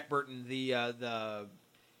Burton, the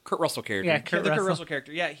Kurt Russell character. Yeah, Kurt Russell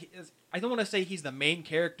character. Yeah, I don't want to say he's the main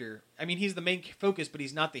character. I mean, he's the main focus, but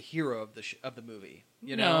he's not the hero of the movie.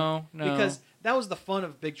 You know, No. because that was the fun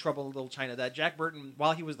of Big Trouble in Little China. That Jack Burton,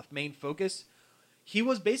 while he was the main focus, he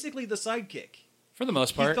was basically the sidekick. For the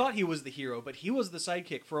most part. He thought he was the hero, but he was the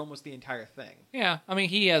sidekick for almost the entire thing. Yeah, I mean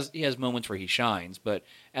he has moments where he shines, but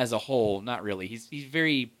as a whole, not really. He's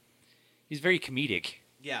very comedic.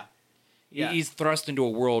 Yeah, He's thrust into a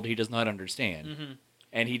world he does not understand,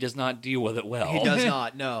 and he does not deal with it well. He does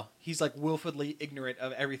not. No, he's like willfully ignorant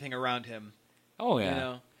of everything around him. Oh yeah. You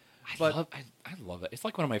know? I love it. It's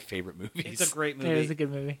like one of my favorite movies. It's a great movie. It is a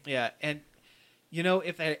good movie. Yeah, and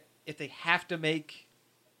if they have to make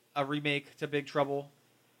a remake to Big Trouble,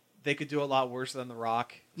 they could do a lot worse than The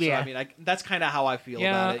Rock. So, Yeah. I mean, that's kind of how I feel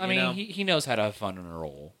about it. I mean, he knows how to have fun in a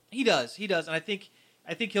role. He does, and I think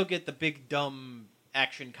he'll get the big dumb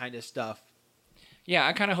action kind of stuff. Yeah,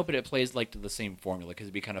 I kind of hope it plays like to the same formula because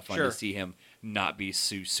it'd be kind of fun Sure. to see him not be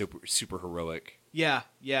super heroic Yeah,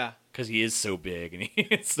 because he is so big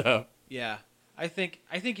and stuff. yeah. I think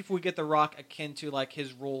if we get The Rock akin to like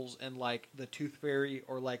his roles in like the Tooth Fairy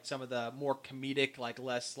or like some of the more comedic, like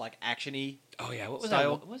less like actiony. Oh yeah, what was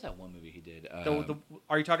style. that? What was that one movie he did?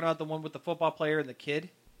 Are you talking about the one with the football player and the kid?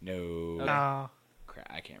 No, Oh. crap,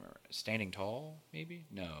 I can't remember. Standing Tall, maybe?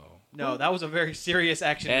 No, that was a very serious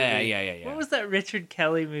action movie. Yeah. What was that Richard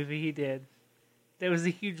Kelly movie he did? That was a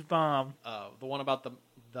huge bomb. The one about the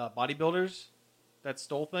bodybuilders that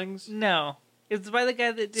stole things. No. It's by the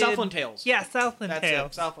guy that did Southland Tales. Yeah, Southland That's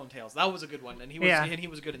Tales. it. Southland Tales. That was a good one, and he was Yeah. and he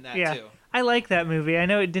was good in that Yeah. too. I like that movie. I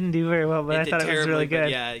know it didn't do very well, but I did thought it was terribly, really but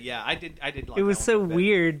good. Yeah, I did like It was that so one quite a bit.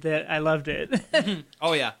 weird that I loved it.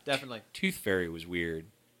 Oh yeah, definitely. Tooth Fairy was weird.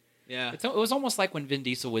 Yeah. It was almost like when Vin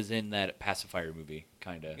Diesel was in that Pacifier movie,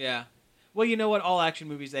 kind of. Yeah. Well, you know what? All action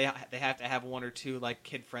movies they have to have one or two like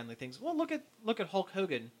kid friendly things. Well, look at Hulk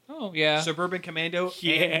Hogan. Oh yeah. Suburban Commando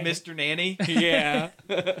Yeah. and Mr. Nanny. Yeah.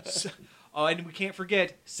 Oh, and we can't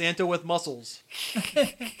forget Santa with muscles.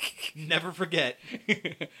 Never forget.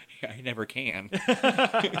 I never can.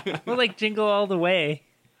 Well, like Jingle All the Way.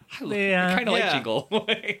 I kind of like Yeah. Jingle.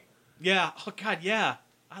 Yeah. Oh God, yeah.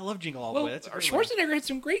 I love Jingle All the Well, Way. That's a great one. Schwarzenegger had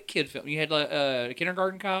some great kid films. You had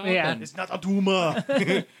Kindergarten Cop. Yeah. and It's not a tumor.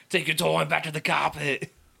 Take your toy back to the carpet.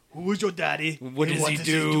 Who is your daddy? What And does he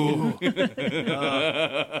do?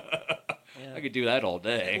 I could do that all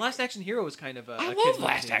day. Last Action Hero was kind of a I kid's love movie,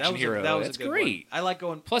 Last too. Action Hero. That was That's a good great. One. I like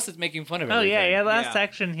going. Plus, it's making fun of Oh everything. yeah, Last Yeah.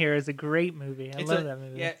 Action Hero is a great movie. I love that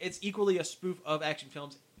movie. Yeah, it's equally a spoof of action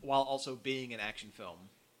films while also being an action film.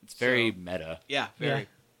 It's very meta. Yeah, very.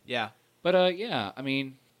 Yeah. But yeah, I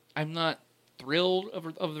mean, I'm not thrilled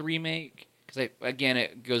of the remake because again,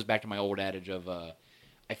 it goes back to my old adage of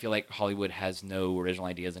I feel like Hollywood has no original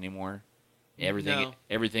ideas anymore.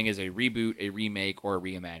 Everything is a reboot, a remake, or a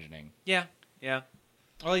reimagining. Yeah. Yeah.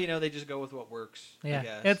 Well, they just go with what works. I Yeah,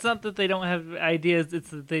 guess. it's not that they don't have ideas;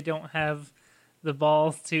 it's that they don't have the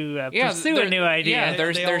balls to pursue they're- a new idea. Yeah,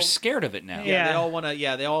 They they're all- scared of it now. Yeah, Yeah. they all want to.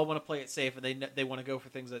 Yeah, they all want to play it safe, and they want to go for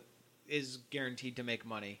things that is guaranteed to make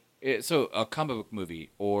money. So a comic book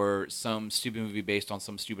movie or some stupid movie based on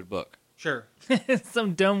some stupid book. Sure.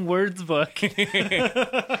 Some dumb words book.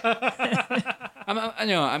 I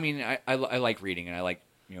know. I mean, I like reading and I like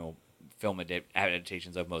film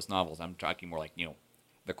adaptations of most novels. I'm talking more like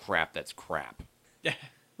the crap that's crap.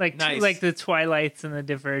 like Nice. like the Twilights and the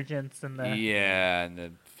Divergence and the Yeah, and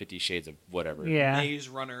the 50 Shades of whatever. yeah. Maze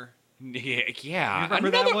Runner. Yeah. You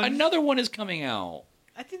remember that one? Another one is coming out.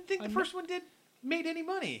 I didn't think the first one made any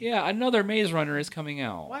money. Yeah, another Maze Runner is coming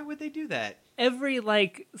out. Why would they do that? Every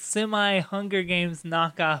like semi Hunger Games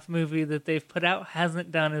knockoff movie that they've put out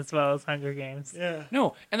hasn't done as well as Hunger Games. Yeah.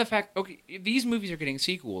 No, and the fact, okay, these movies are getting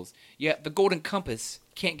sequels, yet The Golden Compass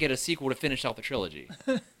can't get a sequel to finish out the trilogy.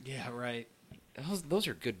 Yeah. Right. Those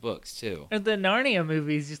are good books, too. And the Narnia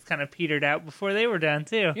movies just kind of petered out before they were done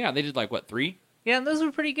too. Yeah, they did like, what, 3? Yeah, and those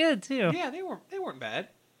were pretty good too. Yeah, they weren't bad.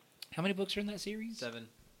 How many books are in that series? 7.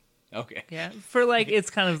 Okay. Yeah, for like it's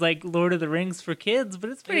kind of like Lord of the Rings for kids, but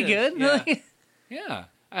it's pretty It is, good. yeah. Like, Yeah,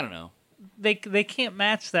 I don't know. they can't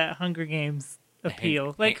match that Hunger Games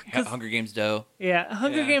appeal. Like 'cause- Hunger Games dough. yeah,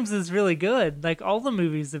 Hunger Yeah. Games is really good. Like all the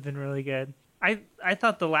movies have been really good. I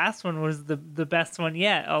thought the last one was the best one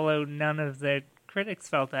yet, although none of the critics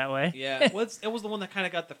felt that way. Yeah. Well, it was the one that kind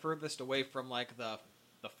of got the furthest away from like the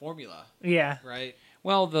formula, Yeah. right?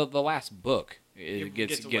 Well, the last book It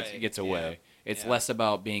gets gets away. away. Yeah. It's Yeah. less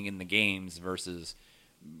about being in the games versus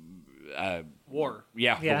War.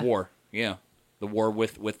 Yeah. the war. Yeah, the war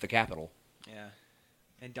with the capital. Yeah.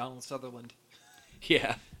 And Donald Sutherland.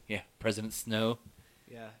 Yeah, President Snow.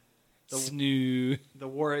 Yeah. Snoo. The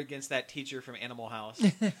war against that teacher from Animal House.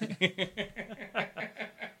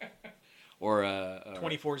 Or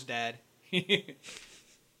 24's dad.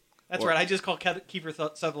 That's Or- right. I just called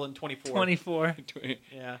Kiefer Sutherland 24. 24.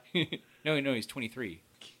 Yeah. no, he's 23.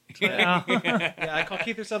 Yeah, I call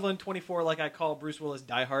Kiefer Sutherland 24 like I call Bruce Willis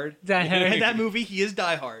Die Hard. Die Hard. In that movie, he is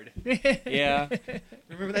Die Hard. Yeah.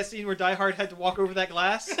 Remember that scene where Die Hard had to walk over that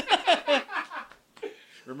glass?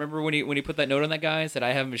 Remember when he put that note on that guy and said, "I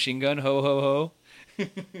have a machine gun, ho ho ho."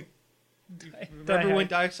 Remember when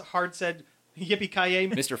Die Hard said, Yippee-ki-yay,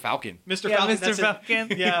 Mr. Falcon. Mr. Yeah, Falcon. Mr. That's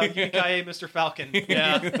Falcon. It. Yeah, yippee-ki-yay, Mr. Falcon.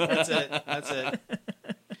 Yeah, that's it. That's it.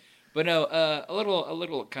 But no, a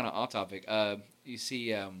little kind of off topic. You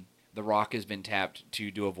see, The Rock has been tapped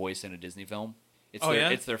to do a voice in a Disney film. It's Oh, their, yeah?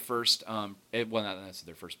 It's their first. Well, not necessarily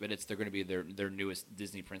their first, but they're going to be their newest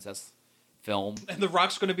Disney princess film. And The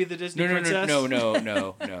Rock's going to be the Disney princess?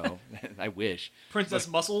 No. I wish. Princess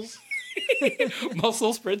Muscles?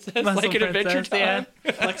 Muscles princess, Muscle like an Princess, Adventure Time.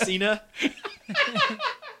 yeah. Flexina?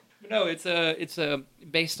 No, it's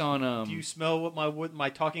based on. Do you smell what my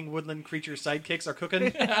talking woodland creature sidekicks are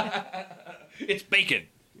cooking? It's bacon.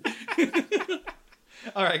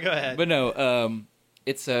 All right, go ahead. But no,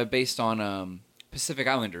 it's based on Pacific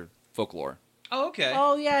Islander folklore. Oh, okay.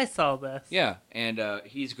 Oh yeah, I saw this. Yeah, and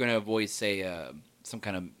he's going to voice some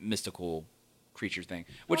kind of mystical creature thing,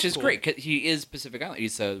 which That's is cool. great because he is Pacific Islander.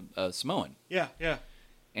 He's a Samoan, Yeah.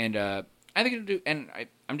 and I think it'll do. And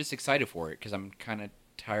I'm just excited for it because I'm kind of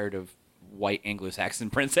tired of white Anglo-Saxon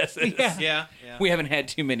princesses. Yeah. Yeah. We haven't had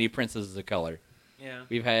too many princesses of color. Yeah.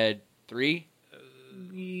 We've had 3.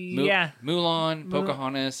 Yeah. Mulan,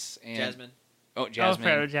 Pocahontas, and Jasmine. Oh, Jasmine.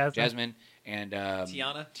 Pharaoh Jasmine. Jasmine and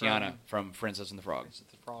Tiana from Princess and the Frog.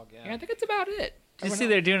 The frog, yeah. Yeah, I think that's about it. Did you see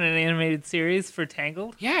they're doing an animated series for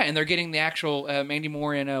Tangled? Yeah, and they're getting the actual Mandy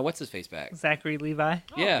Moore and what's his face back. Zachary Levi.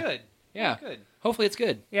 Oh, Yeah. good. Yeah, Good. hopefully it's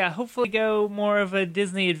good. Yeah, hopefully go more of a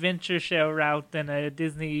Disney adventure show route than a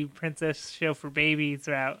Disney princess show for babies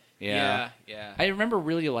route. Yeah. Yeah. I remember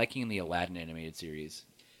really liking the Aladdin animated series.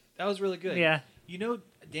 That was really good. Yeah. You know,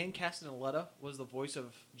 Dan Castellaneta was the voice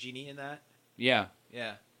of Genie in that. Yeah.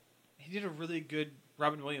 Yeah. He did a really good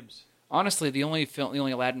Robin Williams. Honestly, the only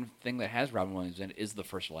Aladdin thing that has Robin Williams in it is the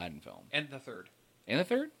first Aladdin film. And the third. And the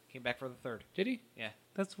third? Came back for the third. Did he? Yeah.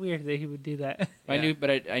 That's weird that he would do that. I Yeah. knew,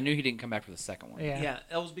 but I knew he didn't come back for the second one. Yeah. Yeah,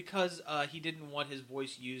 that was because he didn't want his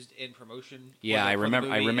voice used in promotion. for Yeah, the- I for the remember-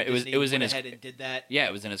 I movie, remember- and it was- Disney it was in went his- ahead and did that. Yeah,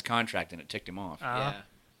 it was in his contract and it ticked him off. Yeah.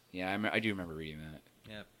 Yeah, I do remember reading that.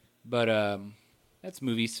 Yeah. But that's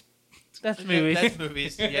movies. That's movies. That's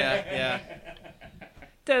movies. Yeah.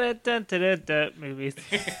 Movies.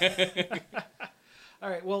 All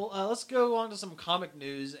right, well, let's go on to some comic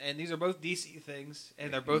news, and these are both DC things,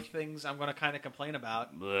 and they're both things I'm going to kind of complain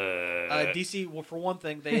about. DC, well, for one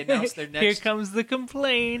thing, they announced their next Here comes the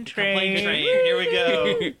complaint train. complaint train. Here we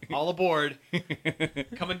go, all aboard,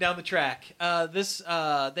 coming down the track.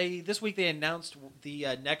 This week they announced the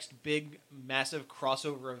next big, massive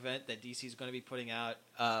crossover event that DC is going to be putting out,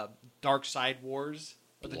 Dark Side Wars.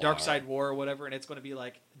 Or the Dark Side War or whatever, and it's going to be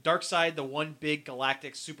like Darkseid, the one big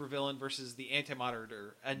galactic supervillain, versus the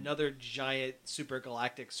Anti-Monitor, another giant super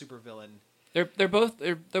galactic supervillain. They're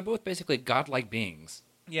both basically godlike beings.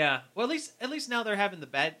 Yeah, well, at least now they're having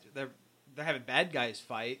they're having bad guys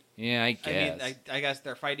fight. Yeah, I guess. I mean, I guess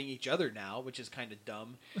they're fighting each other now, which is kind of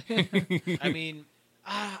dumb. I mean,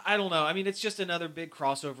 I don't know. I mean, it's just another big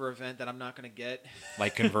crossover event that I'm not going to get.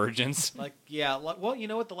 Like Convergence. Well, you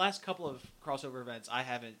know what? The last couple of crossover events, I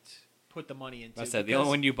haven't put the money into. I said the only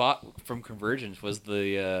one you bought from Convergence was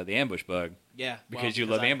the Ambush Bug. Yeah, because you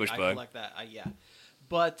love Ambush Bug. I like that. Yeah,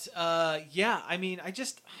 but yeah, I mean, I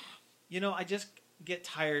just get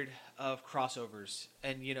tired of crossovers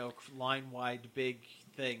and line wide big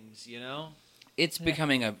things. It's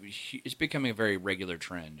becoming a very regular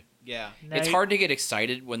trend. Yeah, It's hard to get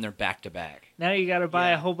excited when they're back to back. Now you got to buy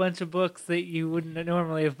a whole bunch of books that you wouldn't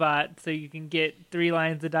normally have bought, so you can get 3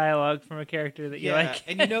 lines of dialogue from a character that you like.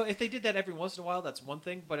 And if they did that every once in a while, that's one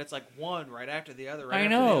thing. But it's like one right after the other. Right I after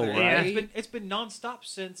know, the other. right? And it's been nonstop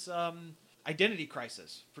since Identity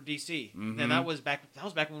Crisis for DC, Mhm. and that was back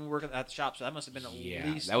when we were working at the shop. So that must have been at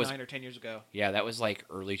least 9 or 10 years ago. Yeah, that was like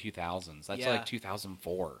early 2000s. That's like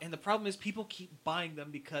 2004. And the problem is people keep buying them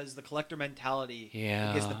because the collector mentality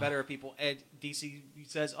Yeah. gets the better of people. And DC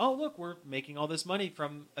says, "Oh, look, we're making all this money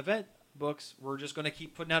from event books. We're just going to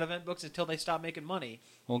keep putting out event books until they stop making money."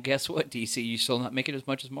 Well, guess what, DC? You still not making as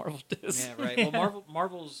much as Marvel does. Yeah, right. Well,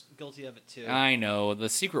 Marvel's guilty of it too. I know. The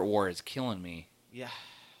Secret War is killing me. Yeah.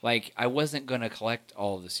 Like, I wasn't going to collect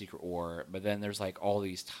all of the Secret War, but then there's like all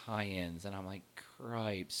these tie-ins, and I'm like,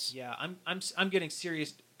 cripes. Yeah, I'm getting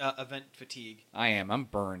serious event fatigue. I am. I'm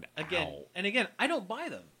burned Again, out. and again, I don't buy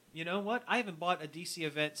them. You know what? I haven't bought a DC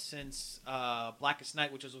event since Blackest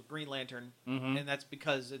Night, which was with Green Lantern, Mhm. and that's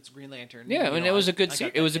because it's Green Lantern. Yeah, You and know, it was a good I se-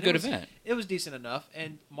 got it was that. a good And event. It was decent enough.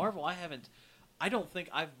 And Marvel, I don't think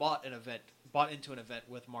I've bought into an event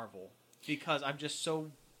with Marvel because I'm just so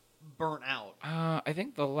burnt out. I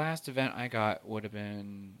think the last event I got would have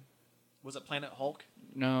been... Was it Planet Hulk?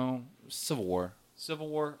 No, Civil War. Civil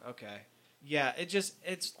War? Okay. Yeah, it's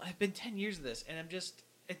been 10 years of this, and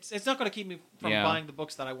it's not going to keep me from buying the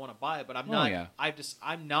books that I want to buy, but I'm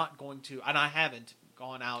not going to, and I haven't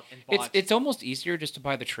gone out and bought. It's almost easier just to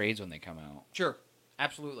buy the trades when they come out. Sure,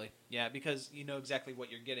 absolutely, yeah, because you know exactly what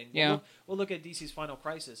you're getting. Yeah. We'll look at DC's Final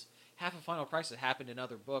Crisis. Half of Final Crisis happened in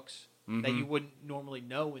other books that you wouldn't normally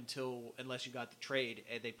know unless you got the trade,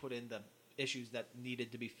 and they put in the issues that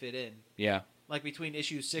needed to be fit in. Yeah. Like between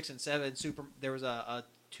issues 6 and 7, there was a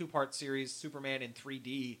 2-part series, Superman in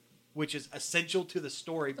 3D, which is essential to the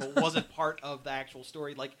story, but wasn't part of the actual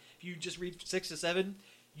story. Like, if you just read 6 to 7,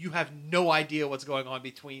 you have no idea what's going on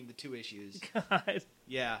between the 2 issues. God.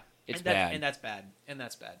 Yeah. It's bad. And that's bad. And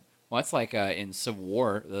that's bad. Well, it's like in Civil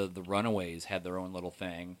War, the Runaways had their own little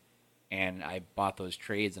thing, and I bought those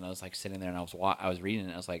trades, and I was like sitting there, and I was reading it,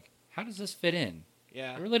 and I was like, how does this fit in?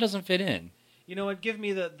 Yeah. It really doesn't fit in. You know what? Give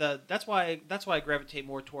me the that's why I gravitate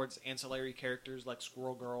more towards ancillary characters like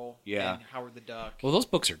Squirrel Girl and Howard the Duck. Well, those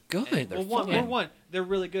books are good. They're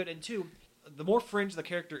really good, and 2, the more fringe the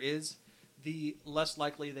character is, the less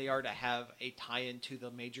likely they are to have a tie-in to the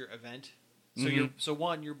major event. So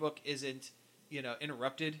 1, your book isn't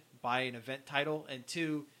interrupted by an event title, and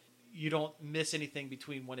 2, you don't miss anything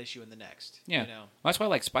between one issue and the next. Yeah, well, that's why I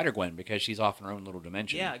like Spider-Gwen, because she's off in her own little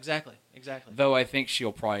dimension. Yeah, exactly. Though I think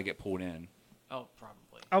she'll probably get pulled in. Oh,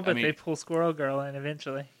 probably. I'll bet they pull Squirrel Girl in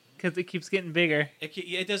eventually, because it keeps getting bigger.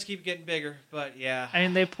 It does keep getting bigger, but yeah. I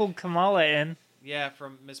mean, they pulled Kamala in. Yeah,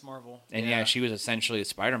 from Ms. Marvel. And she was essentially a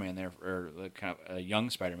Spider-Man there, or kind of a young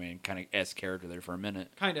Spider-Man kind of S character there for a minute.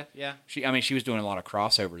 Kind of, yeah. She was doing a lot of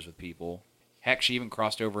crossovers with people. Heck, she even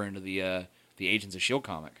crossed over into the Agents of S.H.I.E.L.D.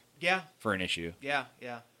 comic. Yeah. For an issue. Yeah.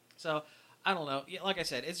 So, I don't know. Yeah, like I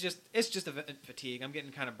said, it's just event fatigue. I'm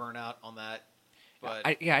getting kind of burnt out on that. But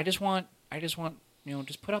I just want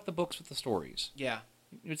just put out the books with the stories. Yeah.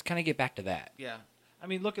 Just kind of get back to that. Yeah. I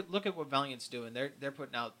mean, look at what Valiant's doing. They're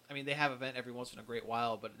putting out. I mean, they have event every once in a great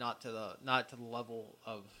while, but not to the level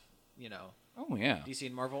of Oh yeah. DC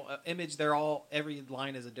and Marvel. Image, every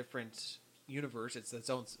line is a different universe. It's its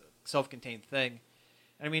own self-contained thing.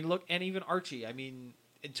 And I mean, look, and even Archie. I mean,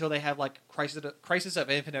 until they have like Crisis of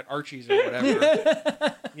Infinite Archies or whatever,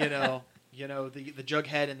 the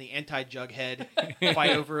Jughead and the anti-Jughead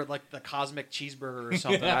fight over like the cosmic cheeseburger or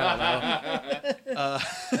something. I don't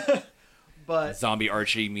know. But Zombie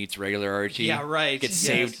Archie meets regular Archie. Yeah, right. Gets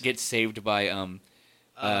saved by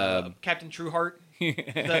Captain Trueheart,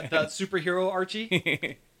 the superhero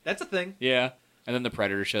Archie. That's a thing. Yeah. And then the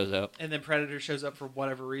Predator shows up. For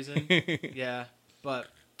whatever reason. Yeah. But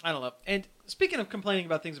I don't know. And speaking of complaining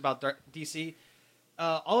about things about DC,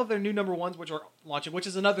 all of their new number ones, which are launching, which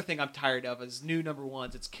is another thing I'm tired of, is new number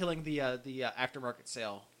ones. It's killing the aftermarket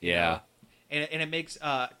sale. Yeah. And it makes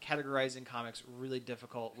categorizing comics really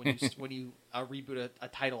difficult when you reboot a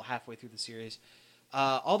title halfway through the series.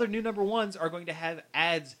 All their new number ones are going to have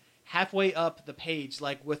ads halfway up the page,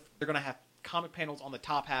 they're going to have comic panels on the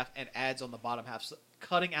top half and ads on the bottom half, so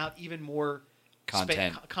cutting out even more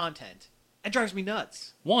content. It drives me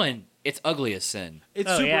nuts. One, it's ugly as sin. It's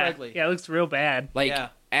super ugly. Yeah, it looks real bad.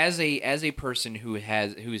 As a person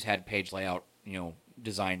who's had page layout,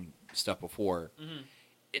 design stuff before,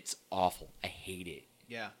 it's awful. I hate it.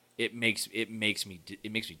 Yeah. It makes me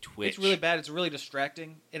twitch. It's really bad. It's really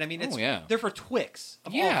distracting. And I mean, they're for Twix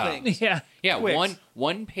of all things. Yeah. Yeah. Twix.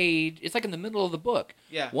 One page. It's like in the middle of the book.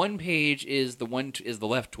 Yeah. One page is the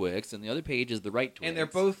left Twix, and the other page is the right Twix. And they're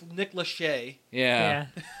both Nick Lachey. Yeah.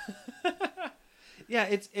 Yeah.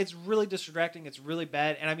 It's really distracting. It's really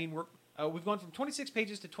bad. And I mean, we've gone from 26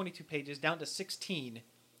 pages to 22 pages down to 16,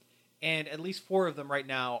 and at least 4 of them right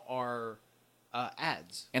now are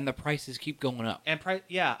ads. And the prices keep going up. And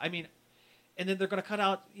I mean, and then they're going to cut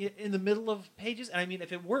out in the middle of pages. And I mean,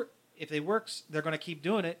 if it works, they're going to keep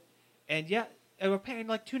doing it. And yeah, we're paying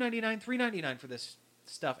like $2.99, $3.99 for this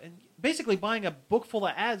stuff, and basically buying a book full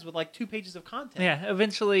of ads with like 2 pages of content. Yeah,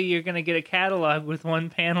 eventually you're going to get a catalog with one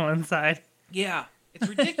panel inside. Yeah, it's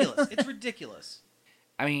ridiculous. It's ridiculous.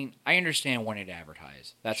 I mean, I understand wanting to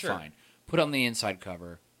advertise. That's fine. Put it on the inside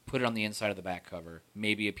cover. Put it on the inside of the back cover.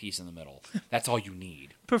 Maybe a piece in the middle. That's all you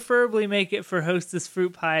need. Preferably make it for Hostess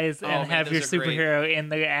fruit pies and have your superhero in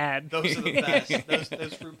the ad. Those are the best.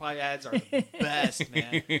 those fruit pie ads are the best,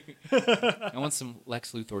 man. I want some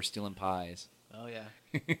Lex Luthor stealing pies. Oh yeah,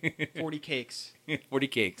 40 cakes. 40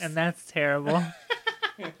 cakes. And that's terrible.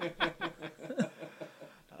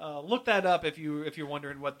 Look that up if you're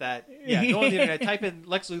wondering what that. Yeah, go on the internet. Type in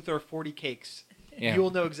Lex Luthor 40 cakes. Yeah. You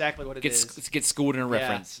will know exactly what it is. Get schooled in a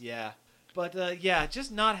reference. Yeah. But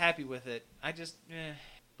just not happy with it.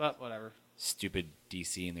 But whatever. Stupid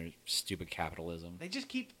DC and their stupid capitalism. They just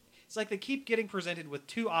keep. It's like they keep getting presented with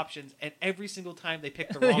two options, and every single time they pick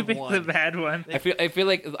the They wrong picked one. the bad one. I feel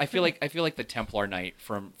like the Templar Knight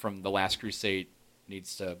from the Last Crusade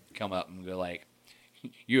needs to come up and go like,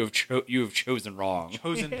 you have chosen wrong.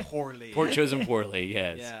 Chosen poorly. Chosen poorly.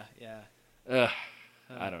 Yes. Yeah. Ugh,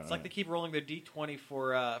 I don't know. It's like they keep rolling their d20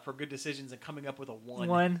 for good decisions and coming up with a 1.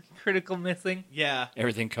 One critical missing. Yeah.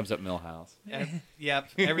 Everything comes up Millhouse.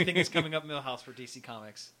 Yep. Everything is coming up Millhouse for DC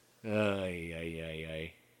Comics.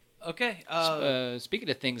 Ay. Okay. Speaking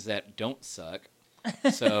of things that don't suck,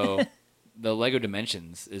 so the Lego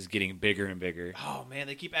Dimensions is getting bigger and bigger. Oh man,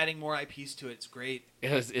 they keep adding more IPs to it. It's great.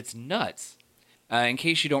 It's nuts. In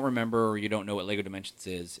case you don't remember or you don't know what Lego Dimensions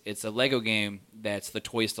is, it's a Lego game that's the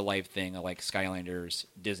Toys to Life thing, like Skylanders,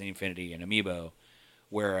 Disney Infinity, and Amiibo,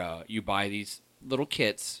 where you buy these little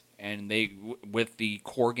kits and they with the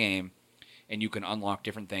core game, and you can unlock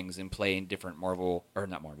different things and play in different Marvel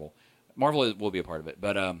will be a part of it,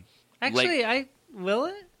 but Actually, will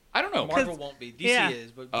it? I don't know. Marvel won't be. DC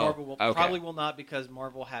is, but Marvel okay. probably will not because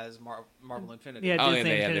Marvel has Marvel Infinity. Yeah, Oh, Disney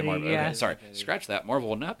yeah, they have Infinity, Marvel. yeah. Okay, sorry, scratch that. Marvel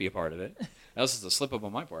will not be a part of it. That was just a slip up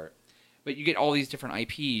on my part. But you get all these different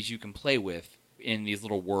IPs you can play with in these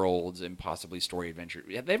little worlds and possibly story adventure.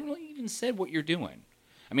 They haven't really even said what you're doing.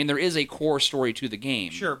 I mean, there is a core story to the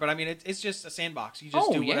game. Sure, but I mean, it's just a sandbox. You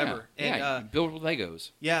just do whatever. Yeah, And, you build with Legos.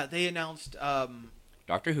 Yeah, they announced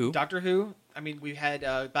Doctor Who. Doctor Who. I mean, we had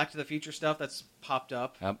Back to the Future stuff that's popped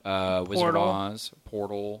up. Wizard of Oz,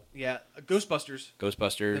 Portal. Yeah, Ghostbusters. They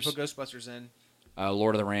Ghostbusters. put Ghostbusters in.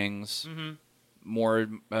 Lord of the Rings. Mm-hmm. More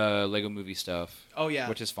Lego movie stuff. Oh yeah,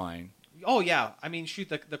 which is fine. Oh yeah, I mean, shoot,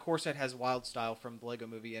 the core set has Wild Style from the Lego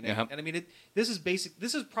Movie in it, and I mean, this is basic.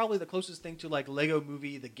 This is probably the closest thing to like Lego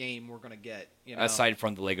Movie the game we're gonna get. You know? Aside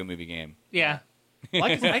from the Lego Movie game. Yeah. Well,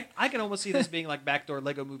 I can almost see this being like backdoor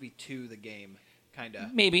Lego Movie 2 the game, kind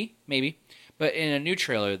of. Maybe. But in a new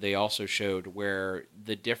trailer, they also showed where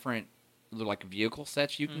the different like vehicle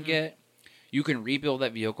sets you can get. You can rebuild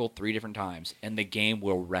that vehicle 3 different times, and the game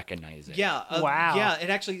will recognize it. Yeah. Wow. Yeah. It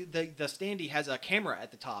actually the standee has a camera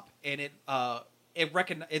at the top, and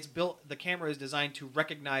it's built. The camera is designed to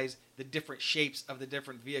recognize the different shapes of the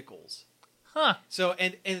different vehicles. Huh. So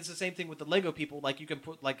and it's the same thing with the Lego people. Like you can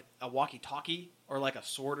put like a walkie-talkie or like a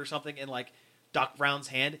sword or something in like Doc Brown's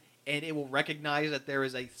hand, and it will recognize that there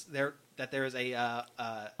is a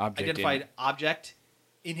identified object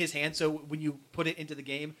in his hand. So when you put it into the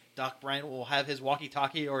game, Doc Brown will have his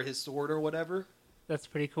walkie-talkie or his sword or whatever. That's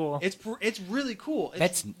pretty cool. It's really cool.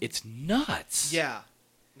 It's nuts. Yeah.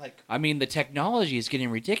 Like I mean, the technology is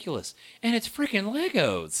getting ridiculous, and it's freaking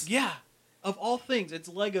Legos. Yeah. Of all things, it's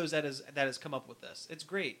Legos that has come up with this. It's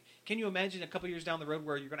great. Can you imagine a couple years down the road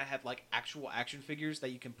where you're going to have like actual action figures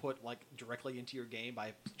that you can put like directly into your game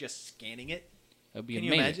by just scanning it? That'd be Can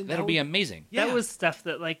amazing. you imagine? That'll be amazing. Yeah. That was stuff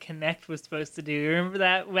that like Kinect was supposed to do. Remember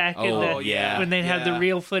that back in Oh, the yeah. when they'd have the Yeah.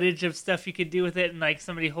 real footage of stuff you could do with it, and like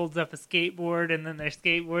somebody holds up a skateboard and then there's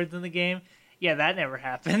skateboards in the game. Yeah, that never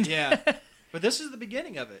happened. Yeah. But this is the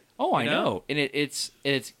beginning of it. Oh, I you know, and it's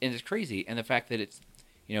crazy, and the fact that it's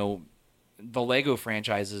the Lego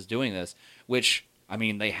franchise is doing this, which I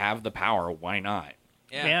mean they have the power. Why not?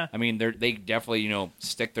 Yeah. I mean they definitely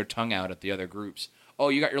stick their tongue out at the other groups. Oh,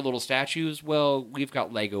 you got your little statues? Well, we've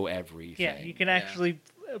got Lego everything. Yeah, you can actually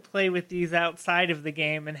play with these outside of the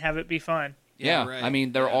game and have it be fun. Yeah, right. I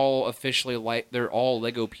mean they're all officially they're all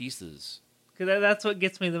Lego pieces. Because that's what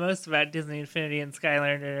gets me the most about Disney Infinity and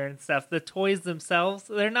Skylander and stuff. The toys themselves,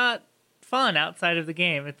 they're not fun outside of the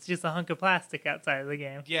game. It's just a hunk of plastic outside of the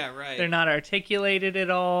game. Yeah, right. They're not articulated at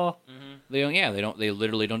all. They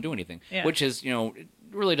literally don't do anything. Yeah. Which is, it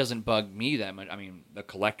really doesn't bug me that much. I mean, the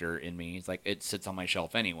collector in me, it's like it sits on my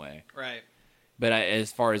shelf anyway. Right. But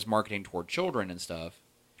as far as marketing toward children and stuff,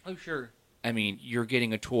 Oh, sure. I mean, you're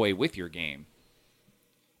getting a toy with your game.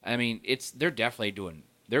 I mean, they're definitely doing.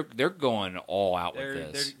 They're going all out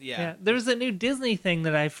with this. Yeah. There's a new Disney thing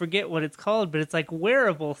that I forget what it's called, but it's like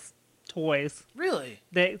wearable toys Really?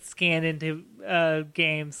 that scan into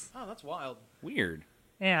games. Oh, that's wild. Weird.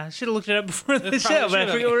 Yeah, I should have looked it up before the Probably show, but I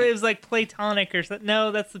should've. forget what it was, like Platonic or something.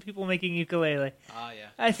 No, that's the people making ukulele. Ah, yeah.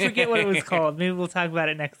 I forget what it was called. Maybe we'll talk about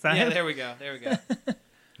it next time. Yeah, there we go.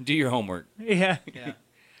 Do your homework. Yeah. Yeah.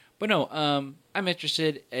 But no, I'm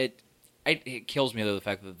interested. It kills me though the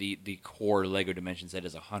fact that the core Lego Dimension set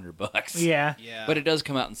is $100. Yeah. Yeah. But it does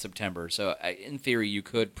come out in September, so in theory you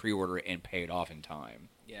could pre-order it and pay it off in time.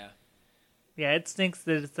 Yeah. Yeah, it stinks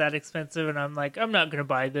that it's that expensive, and I'm like, I'm not going to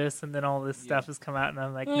buy this, and then all this stuff has come out, and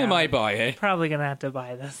I'm like, I might buy it. Probably going to have to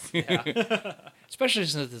buy this. Especially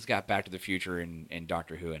since it's got Back to the Future and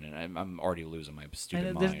Doctor Who in it. I'm already losing my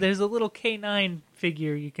stupid mind. There's a little K9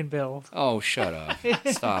 figure you can build. Oh, shut up.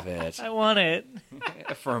 Stop it. I want it.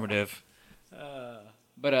 Affirmative.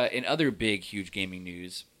 But in other big, huge gaming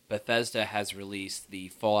news, Bethesda has released the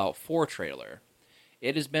Fallout 4 trailer.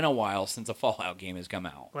 It has been a while since a Fallout game has come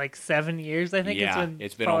out. Like 7 years, I think.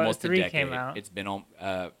 It's been Fallout almost 3 a decade. came out. It's been on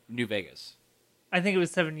New Vegas. I think it was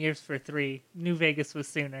 7 years for 3. New Vegas was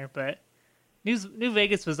sooner, but New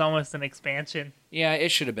Vegas was almost an expansion. Yeah, it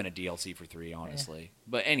should have been a DLC for 3, honestly. Yeah.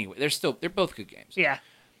 But anyway, they're both good games. Yeah.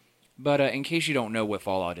 But in case you don't know what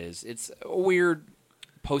Fallout is, it's a weird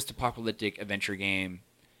post-apocalyptic adventure game,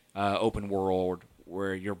 open world,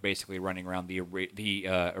 where you're basically running around the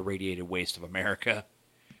irradiated waste of America,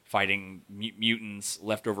 fighting mutants,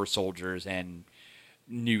 leftover soldiers, and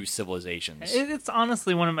new civilizations. It's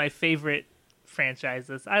honestly one of my favorite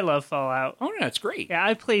franchises. I love Fallout. Oh, no, it's great. Yeah,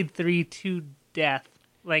 I played 3 to death.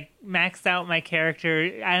 Like, maxed out my character,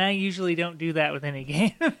 and I usually don't do that with any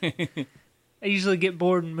game. I usually get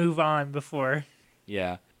bored and move on before.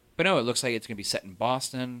 Yeah. But no, it looks like it's going to be set in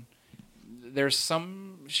Boston. There's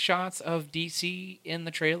some shots of DC in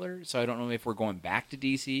the trailer, so I don't know if we're going back to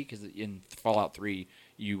DC, because in Fallout 3,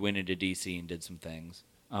 you went into DC and did some things.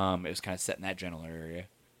 It was kind of set in that general area.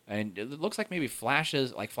 And it looks like maybe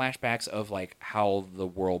flashes, like flashbacks of like how the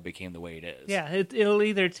world became the way it is. Yeah, it'll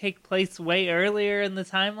either take place way earlier in the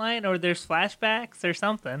timeline, or there's flashbacks or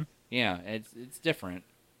something. Yeah, it's different.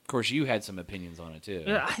 Of course, you had some opinions on it too.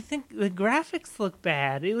 I think the graphics look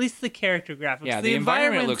bad. At least the character graphics. Yeah, the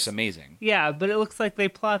environment looks amazing. Yeah, but it looks like they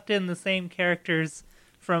plopped in the same characters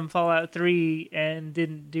from Fallout 3 and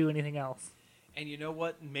didn't do anything else. And you know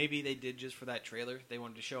what? Maybe they did just for that trailer. They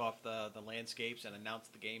wanted to show off the landscapes and announce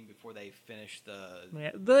the game before they finished the...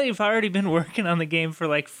 Yeah, they've already been working on the game for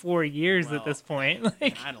like 4 years at this point.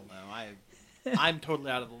 Like, I don't know. I'm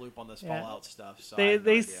totally out of the loop on this Fallout stuff. So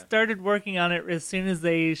they started working on it as soon as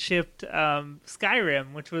they shipped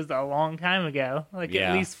Skyrim, which was a long time ago, like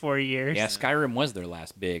at least 4 years. Yeah, Skyrim was their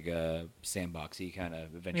last big sandboxy kind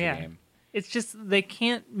of adventure game. It's just they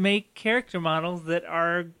can't make character models that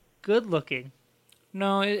are good looking.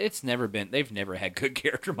 No, it's never been. They've never had good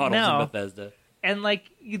character models in Bethesda. And like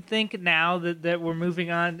you'd think now that we're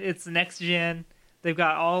moving on, it's next gen. They've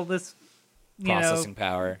got all this processing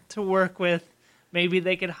power to work with. Maybe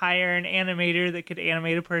they could hire an animator that could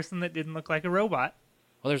animate a person that didn't look like a robot.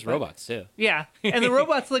 Well, there's robots too. Yeah, and the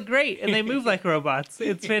robots look great, and they move like robots.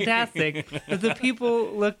 It's fantastic. But the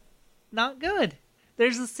people look not good.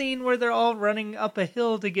 There's a scene where they're all running up a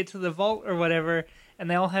hill to get to the vault or whatever, and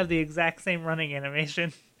they all have the exact same running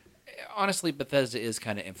animation. Honestly, Bethesda is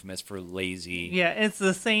kind of infamous for lazy... Yeah, it's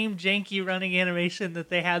the same janky running animation that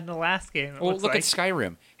they had in the last game. Well, look at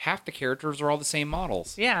Skyrim. Half the characters are all the same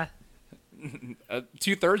models. Yeah.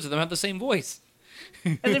 2/3 of them have the same voice.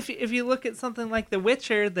 And if you look at something like The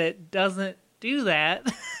Witcher that doesn't do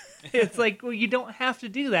that, it's like, well, you don't have to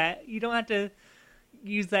do that. You don't have to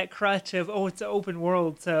use that crutch of, it's an open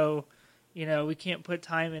world, so... we can't put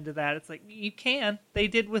time into that. It's like, you can. They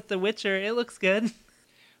did with The Witcher. It looks good.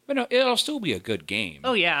 But no, it'll still be a good game.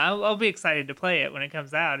 Oh, yeah. I'll be excited to play it when it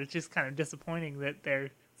comes out. It's just kind of disappointing that they're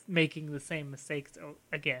making the same mistakes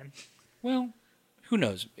again. Well, who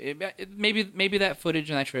knows? Maybe that footage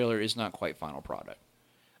in that trailer is not quite final product.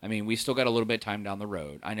 I mean, we still got a little bit of time down the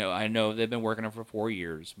road. I know they've been working on it for 4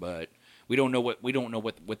 years, but we don't know what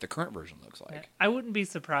the current version looks like. I wouldn't be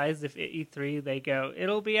surprised if at E3 they go,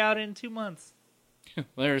 it'll be out in 2 months. Well,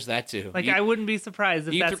 there's that too. Like, I wouldn't be surprised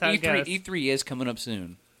if that's how it goes. E3 is coming up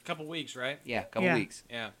soon. Couple weeks, right? Yeah, couple weeks.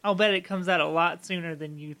 Yeah. I'll bet it comes out a lot sooner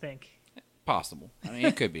than you think. Possible. I mean,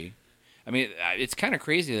 it could be. I mean, it's kind of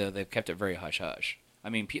crazy that they've kept it very hush-hush. I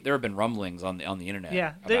mean, there have been rumblings on the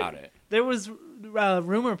internet about it. There was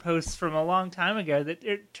rumor posts from a long time ago that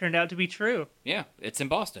it turned out to be true. Yeah, it's in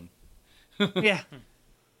Boston. Yeah.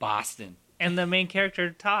 Boston. And the main character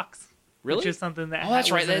talks. Really? Which is something that that's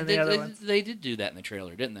right. They did do that in the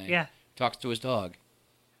trailer, didn't they? Yeah. Talks to his dog.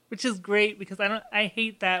 Which is great because I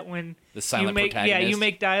hate that when the silent protagonist. Yeah, you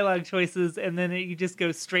make dialogue choices and then you just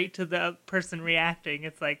go straight to the person reacting.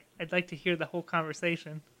 It's like, I'd like to hear the whole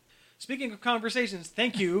conversation. Speaking of conversations,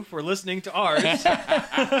 thank you for listening to ours.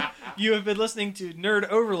 You have been listening to Nerd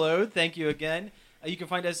Overload. Thank you again. You can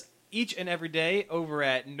find us each and every day over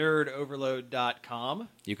at nerdoverload.com.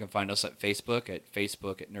 You can find us at Facebook at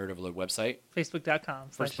Nerd Overload website.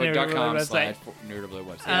 Facebook.com/Nerd Facebook.com/Nerd website. Overload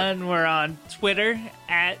website. And we're on Twitter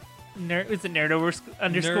at Is it nerd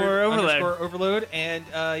underscore Nerd overload? underscore overload. And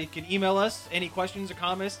you can email us any questions or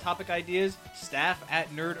comments, topic ideas,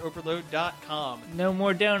 staff@nerdoverload.com. No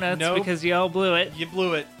more donuts Nope. because y'all blew it. You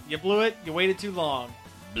blew it. You blew it. You waited too long.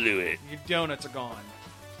 Blew it. Your donuts are gone.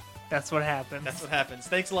 That's what happens. That's what happens.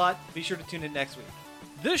 Thanks a lot. Be sure to tune in next week.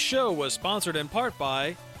 This show was sponsored in part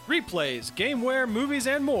by Replays, Gameware, Movies,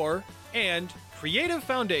 and More, and Creative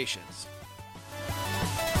Foundations.